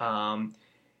 I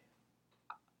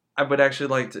would actually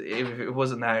like to, if it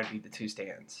wasn't that, it'd be The Two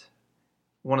Stands.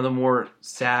 One of the more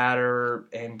sadder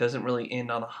and doesn't really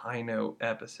end on a high note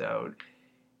episode.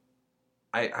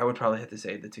 I would probably have to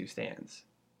say The Two Stands.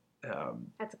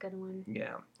 That's a good one.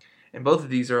 Yeah. And both of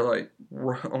these are like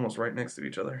almost right next to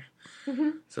each other.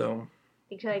 So.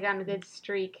 Because I got on a good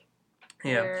streak.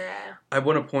 Yeah. Where, I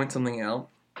want to point something out.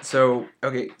 So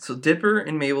Dipper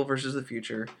and Mabel versus the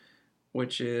Future,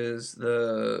 which is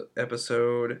the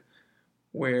episode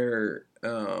where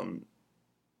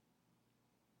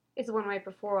it's the one right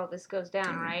before all this goes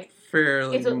down, right?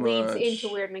 Fairly it's what much. leads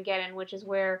into Weirdmageddon, which is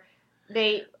where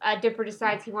Dipper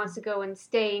decides he wants to go and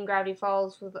stay in Gravity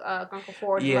Falls with Uncle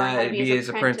Ford. Yeah, it'd be his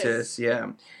apprentice.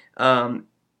 Yeah.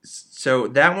 So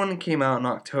that one came out in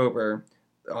October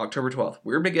 12th.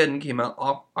 Weirdmageddon came out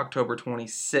October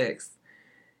 26th.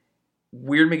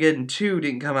 Weirdmageddon 2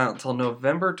 didn't come out until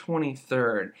November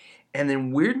 23rd. And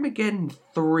then Weirdmageddon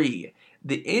 3,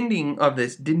 the ending of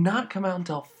this, did not come out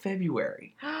until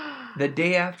February. The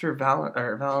day after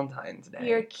Valentine's Day.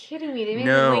 You're kidding me. They made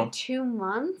them wait 2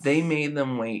 months? They made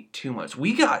them wait 2 months.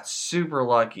 We got super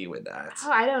lucky with that.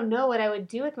 Oh, I don't know what I would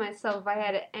do with myself if I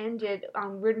had to end it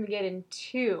on Weirdmageddon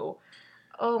 2.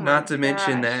 Oh my Not to gosh.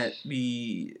 mention that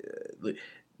the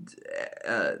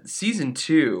season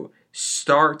 2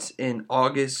 starts in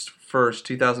August 1st,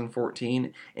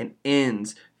 2014 and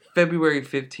ends February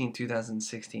 15th,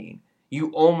 2016. You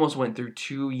almost went through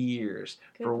 2 years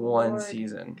for one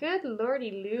season. Good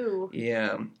lordy Lou.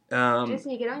 Yeah.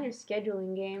 Disney, get on your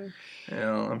scheduling game.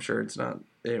 I'm sure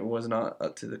it was not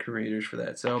up to the creators for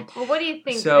that. So, well, what do you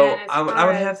think? So then, I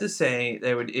would have to say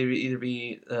that it would either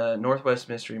be Northwest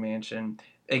Mystery Mansion,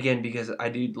 again, because I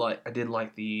did like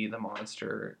the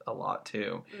monster a lot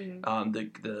too. Mm-hmm.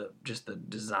 The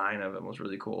design of it was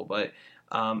really cool. But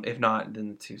if not, then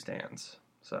The Two Stands.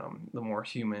 So the more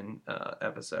human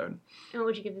episode. And what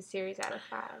would you give the series out of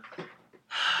 5?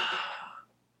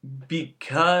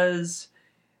 Because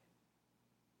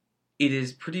it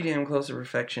is pretty damn close to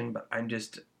perfection, but I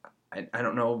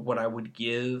don't know what I would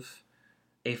give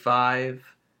a 5.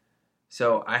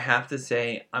 So I have to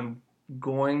say I'm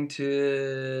going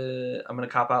to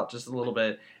cop out just a little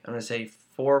bit. I'm gonna say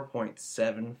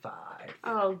 4.75.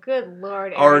 Oh, good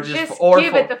lord, Or Aaron. just Just or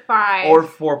give four- it the 5. or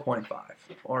 4.5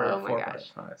 or Oh my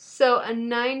 4.5. So a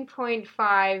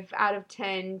 9.5 out of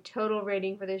 10 total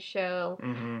rating for this show.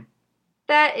 Mm-hmm.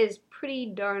 That is pretty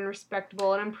darn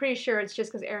respectable, and I'm pretty sure it's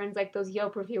just because Aaron's like those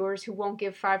Yelp reviewers who won't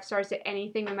give 5 stars to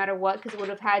anything no matter what, because it would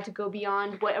have had to go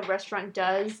beyond what a restaurant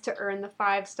does to earn the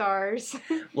 5 stars.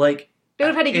 Like, They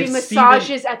would have had to give if you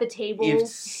massages at the table. If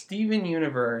Steven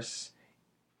Universe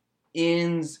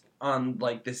ends on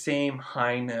like the same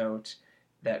high note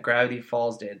that Gravity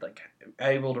Falls did, like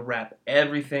able to wrap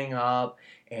everything up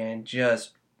and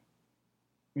just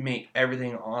make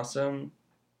everything awesome,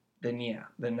 then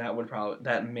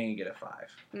that may get a 5.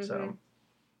 Mm-hmm. So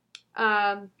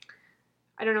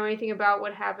I don't know anything about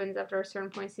what happens after a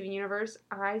certain point in Steven Universe.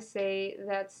 I say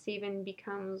that Steven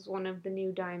becomes one of the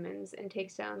new diamonds and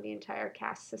takes down the entire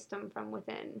caste system from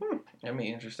within. That'd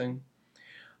be interesting.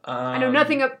 I know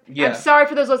nothing. Yeah. I'm sorry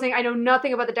for those listening. I know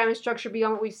nothing about the diamond structure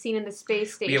beyond what we've seen in the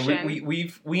space station. Yeah,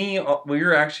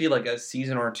 we're actually like a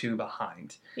season or 2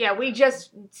 behind. Yeah,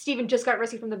 Steven just got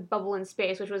rescued from the bubble in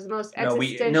space, which was the most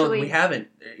existentially... No, we haven't.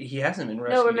 He hasn't been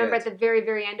rescued. No, remember yet. at the very,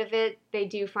 very end of it, they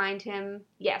do find him.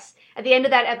 Yes, at the end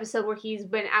of that episode where he's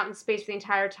been out in space for the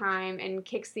entire time and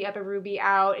kicks the other Ruby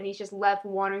out, and he's just left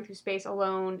wandering through space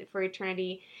alone for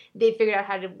eternity. They figured out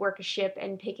how to work a ship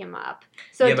and pick him up.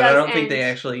 So yeah, but I don't think they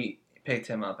actually picked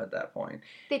him up at that point.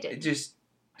 They did.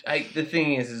 The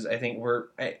thing is I think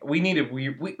we need to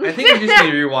I think we just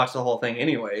need to rewatch the whole thing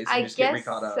anyways. And just get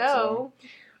re-caught up, so.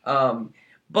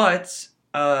 But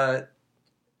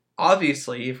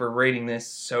obviously, if we're rating this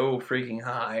so freaking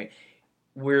high,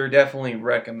 we're definitely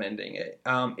recommending it.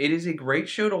 It is a great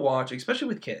show to watch, especially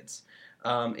with kids.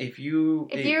 If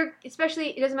you're,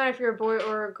 especially, it doesn't matter if you're a boy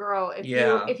or a girl.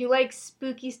 If you like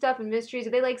spooky stuff and mysteries,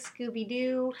 if they like Scooby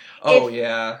Doo.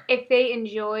 If they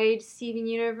enjoyed Steven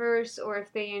Universe, or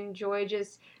if they enjoy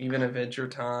just even Adventure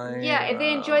Time. Yeah, if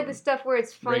they enjoyed the stuff where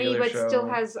it's funny but show. Still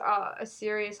has a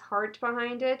serious heart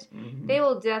behind it, they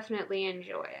will definitely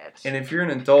enjoy it. And if you're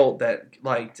an adult that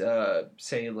liked,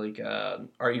 say, like,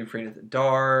 Are You Afraid of the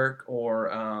Dark,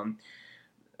 or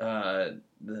the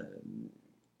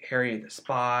Harry the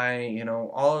Spy,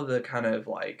 all of the kind of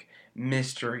like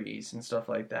mysteries and stuff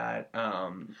like that.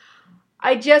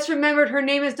 I just remembered her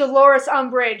name is Dolores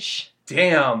Umbridge.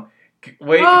 Damn.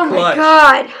 Wait, oh clutch. My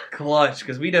god. Clutch,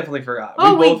 because we definitely forgot.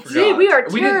 We did. We are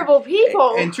terrible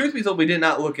people. And truth be told, we did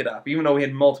not look it up, even though we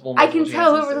had multiple I can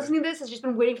tell whoever's listening to this has just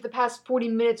been waiting for the past 40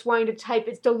 minutes wanting to type,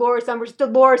 it's Dolores Umbridge,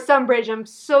 Dolores Umbridge. I'm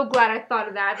so glad I thought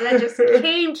of that. That just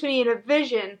came to me in a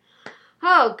vision.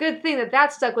 Oh, good thing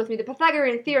that stuck with me. The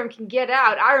Pythagorean theorem can get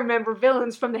out. I remember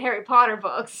villains from the Harry Potter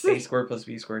books. A squared plus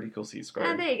B squared equals C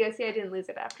squared. There you go. See, I didn't lose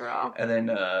it after all. And then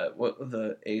what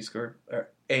the A squared, or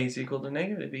A is equal to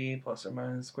negative B plus or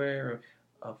minus the square root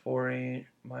of 4A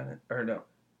minus, or no.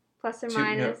 Plus or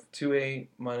minus. 2A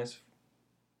minus,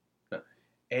 no.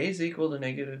 A is equal to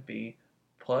negative B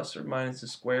plus or minus the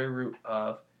square root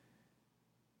of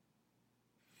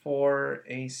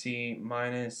 4AC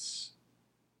minus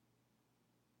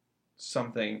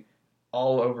something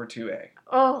all over 2A.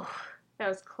 Oh, that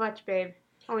was clutch, babe.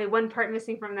 Only one part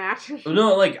missing from that.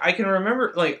 No, like, I can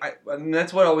remember, and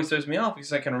that's what always throws me off,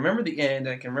 because I can remember the end, and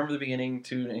I can remember the beginning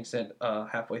to an extent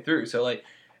halfway through. So, like,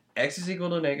 x is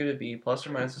equal to negative b plus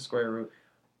or minus the square root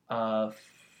of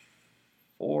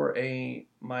 4a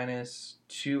minus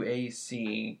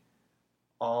 2ac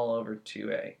all over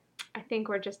 2a. I think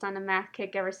we're just on a math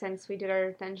kick ever since we did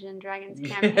our Dungeons & Dragons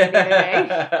campaign the other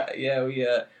day. Yeah,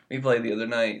 we played the other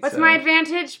night. What's my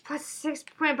advantage? Plus 6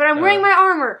 points, but I'm wearing my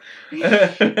armor.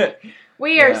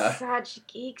 We are such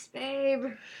geeks,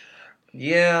 babe.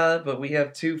 Yeah, but we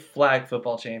have 2 flag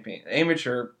football champions.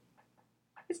 Amateur.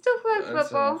 It's still flag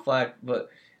football. But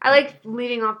I like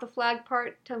leaving off the flag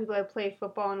part, telling people I play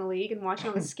football in a league and watching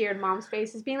all the scared moms'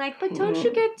 faces being like, but don't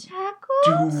you get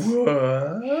tackled? Do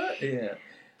what? Yeah.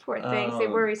 Poor things. They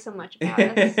worry so much about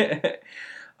us.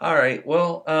 All right.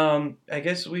 Well, I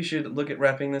guess we should look at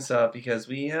wrapping this up because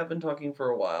we have been talking for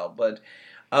a while. But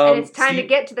and it's time to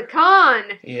get to the con.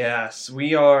 Yes,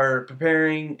 we are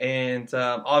preparing, and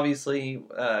obviously,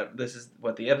 this is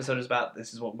what the episode is about.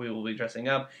 This is what we will be dressing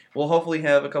up. We'll hopefully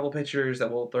have a couple pictures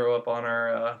that we'll throw up on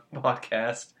our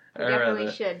podcast. We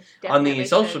definitely should. On the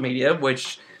social media,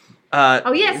 which...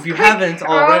 oh yes! If you haven't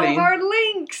already, all of our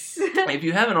links. If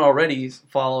you haven't already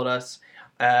followed us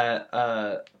at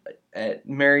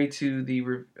Married to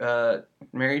the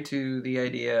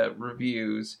Idea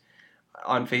Reviews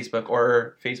on Facebook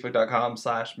or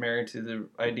Facebook.com/Married to the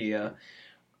Idea,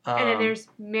 And then there's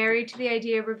married to the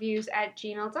idea reviews at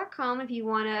gmail.com if you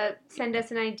want to send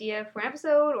us an idea for an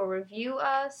episode or review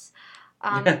us.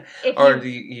 Or do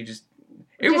you just...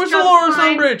 It just was drop Dolores us a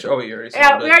line. Umbridge! Oh, you already said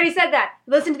Yeah, it. we already said that.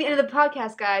 Listen to the end of the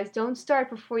podcast, guys. Don't start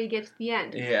before you get to the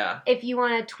end. Yeah. If you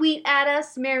want to tweet at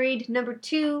us, married number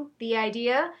 2, the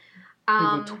idea.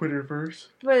 For the Twitterverse.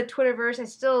 For the Twitterverse, I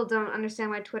still don't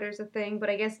understand why Twitter's a thing, but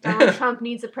I guess Donald Trump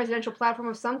needs a presidential platform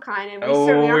of some kind, and we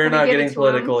certainly aren't we're not give getting it to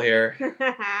political him. here.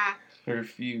 I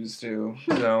refuse to.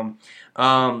 So,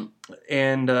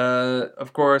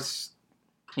 of course,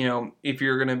 you know, if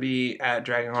you're gonna be at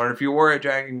DragonCon, if you were at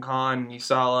DragonCon and you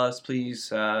saw us,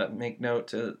 please make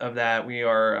note of that. We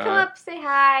are come up, say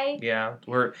hi. Yeah,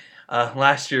 we're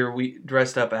last year we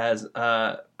dressed up as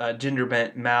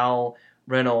Gingerbent Mal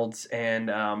Reynolds and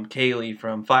Kaylee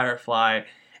from Firefly,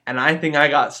 and I think I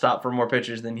got stopped for more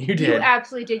pictures than you did. You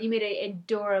absolutely did. You made an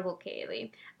adorable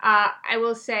Kaylee. I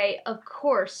will say, of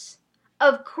course,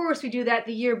 we do that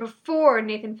the year before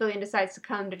Nathan Fillion decides to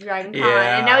come to DragonCon,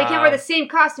 and now we can't wear the same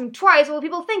costume twice. What will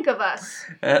people think of us?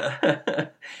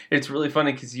 It's really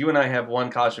funny because you and I have one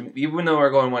costume. Even though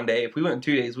we're going one day, if we went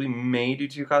 2 days, we may do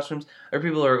 2 costumes. There are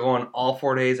people who are going all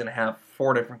 4 days and have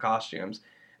 4 different costumes.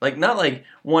 Like, not like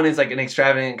one is like an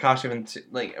extravagant costume, and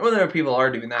there are people are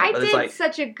doing that. I but did it's like,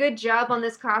 such a good job on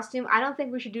this costume. I don't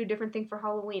think we should do a different thing for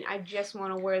Halloween. I just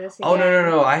want to wear this again. Oh,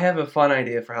 no. I have a fun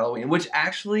idea for Halloween, which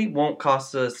actually won't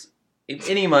cost us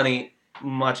any money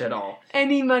much at all.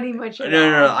 Any money much at all.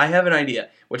 No. I have an idea,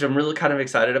 which I'm really kind of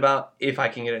excited about if I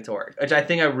can get it to work. Which I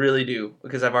think I really do,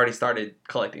 because I've already started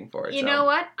collecting for it. You know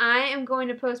what? I am going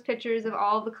to post pictures of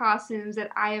all the costumes that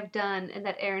I have done and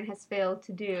that Aaron has failed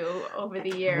to do over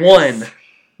the years.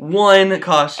 One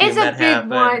costume it's a that big happened.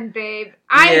 one, babe.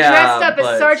 I dressed up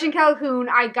as Sergeant Calhoun.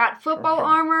 I got football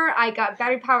armor. I got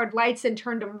battery-powered lights and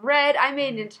turned them red. I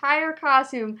made an entire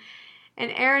costume,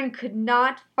 and Aaron could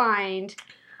not find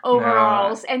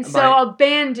overalls, and so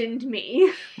abandoned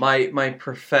me. My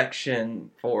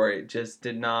perfection for it just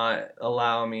did not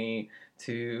allow me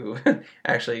to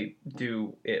actually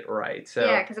do it right. So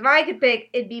yeah, because if I could pick,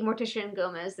 it'd be Morticia and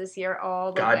Gomez this year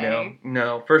all the way. God,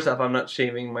 no. First off, I'm not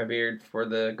shaving my beard for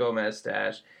the Gomez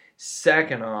stash.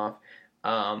 Second off,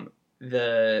 I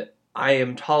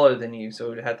am taller than you, so it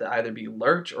would have to either be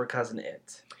Lurch or Cousin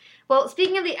It. Well,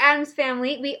 speaking of the Addams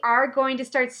Family, we are going to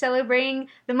start celebrating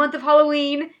the month of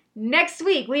Halloween next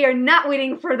week. We are not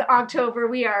waiting for the October.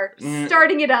 We are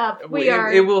starting it up. It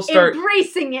will start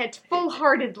embracing it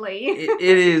full-heartedly. It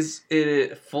is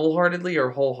full-heartedly or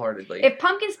wholeheartedly? If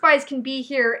pumpkin spice can be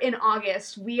here in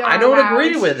August, we are I don't allowed.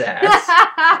 agree with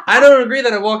that. I don't agree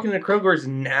that I walk into Kroger's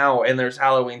now and there's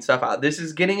Halloween stuff out. This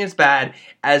is getting as bad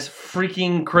as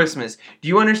freaking Christmas. Do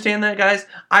you understand that, guys?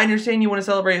 I understand you want to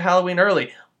celebrate Halloween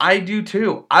early. I do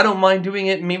too. I don't mind doing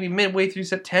it maybe midway through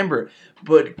September.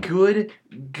 But good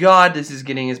God, this is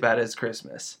getting as bad as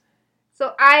Christmas.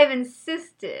 So I've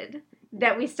insisted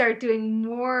that we start doing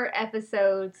more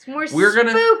episodes,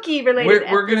 spooky related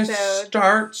episodes. We're going to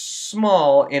start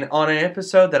small and on an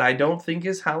episode that I don't think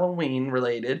is Halloween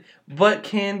related, but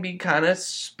can be kind of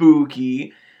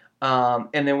spooky.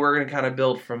 And then we're going to kind of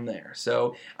build from there.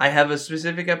 So I have a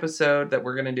specific episode that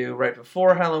we're going to do right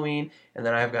before Halloween, and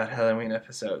then I've got Halloween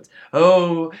episodes.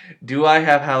 Oh, do I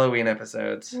have Halloween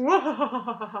episodes? Do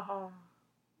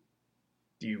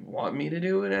you want me to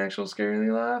do an actual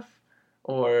Scarily Laugh?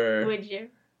 Or... Would you?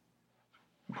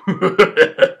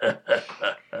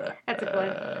 That's a good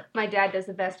one. My dad does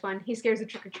the best one. He scares the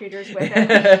trick-or-treaters with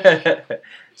it.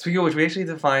 Speaking of which, we actually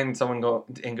have to find someone go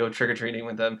trick-or-treating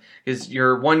with them. Because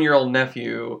your 1-year-old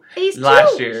nephew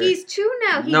last year... He's 2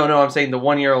 now. No, I'm saying the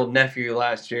 1-year-old nephew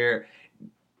last year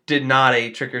did not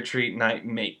a trick-or-treat night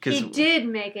make. He did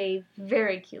make a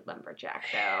very cute lumberjack,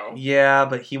 though. Yeah,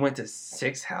 but he went to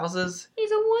 6 houses.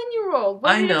 He's a 1-year-old.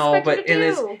 I know, but in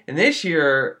this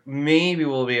year, maybe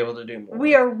we'll be able to do more.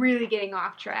 We are really getting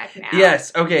off track now.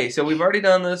 Yes, okay, so we've already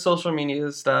done the social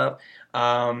media stuff.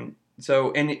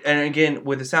 So, and again,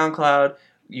 with the SoundCloud,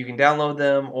 you can download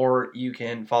them, or you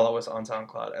can follow us on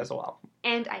SoundCloud as well.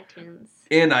 And iTunes.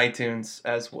 And iTunes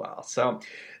as well. So...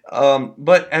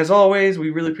 but as always, we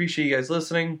really appreciate you guys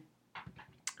listening.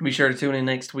 Be sure to tune in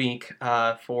next week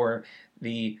for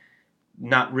the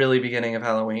not really beginning of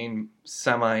Halloween,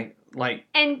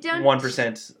 and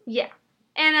 1%. Yeah.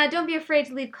 And don't be afraid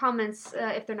to leave comments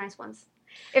if they're nice ones.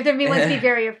 If they're mean ones, be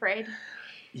very afraid.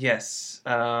 Yes.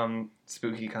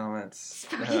 Spooky comments.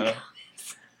 Comments.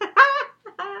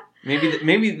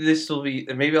 Maybe this will be...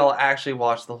 Maybe I'll actually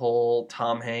watch the whole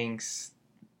Tom Hanks...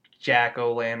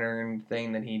 Jack-o'-lantern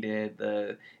thing that he did,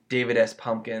 the David S.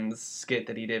 Pumpkins skit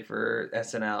that he did for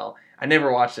SNL. I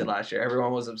never watched it last year.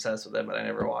 Everyone was obsessed with it, but I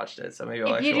never watched it. So maybe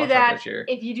I'll actually watch that this year.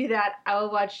 If you do that, I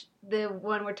will watch the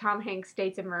one where Tom Hanks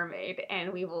dates a mermaid,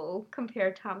 and we will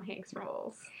compare Tom Hanks'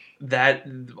 roles. That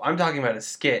I'm talking about a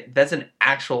skit. That's an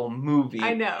actual movie.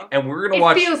 I know. And we're gonna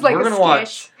watch. Feels like we're a gonna sketch.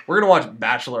 watch. We're gonna watch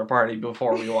Bachelor Party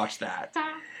before we watch that.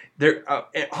 I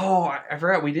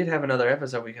forgot we did have another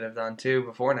episode we could have done too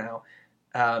before now.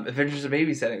 Adventures in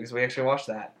Babysitting, because we actually watched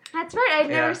that. That's right. I've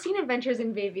never seen Adventures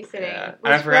in Babysitting. Yeah.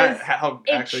 And I forgot how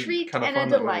actually kind of fun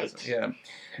that was. Yeah.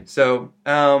 So,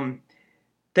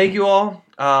 thank you all.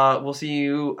 We'll see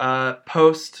you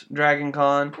post Dragon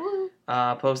Con.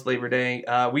 Post Labor Day.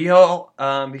 We all,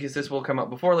 because this will come up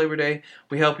before Labor Day,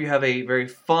 we hope you have a very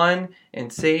fun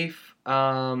and safe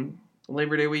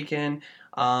Labor Day weekend.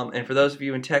 And for those of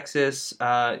you in Texas,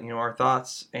 our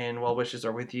thoughts and well wishes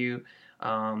are with you.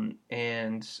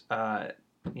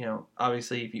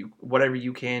 Obviously, if you whatever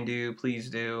you can do, please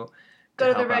do.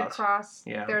 Go to the Red Cross.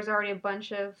 Yeah. There's already a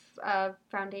bunch of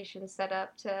foundations set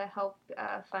up to help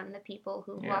fund the people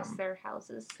who lost their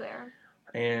houses there.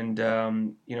 And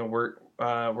we're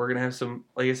gonna have some,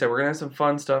 like I said, we're gonna have some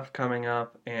fun stuff coming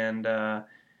up, and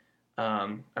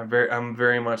I'm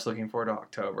very much looking forward to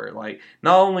October. Like,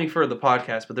 not only for the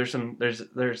podcast, but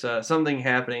there's something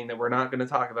happening that we're not gonna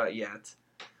talk about yet.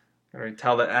 Or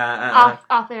tell that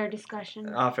off-air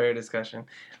discussion. Off-air discussion.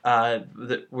 That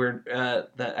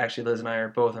actually Liz and I are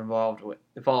both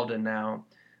involved in now,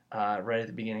 right at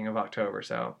the beginning of October.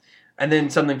 So. And then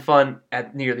something fun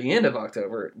near the end of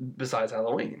October, besides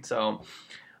Halloween. So,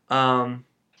 so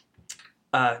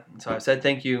I've said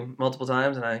thank you multiple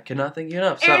times, and I cannot thank you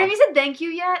enough. Aaron, have you said thank you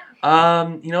yet?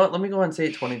 You know what? Let me go ahead and say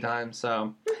it 20 times.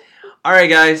 So, all right,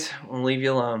 guys, we'll leave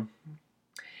you alone.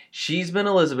 She's been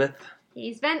Elizabeth.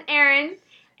 He's been Aaron,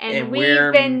 and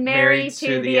we've been married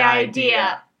to the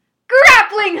idea.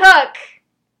 Grappling hook.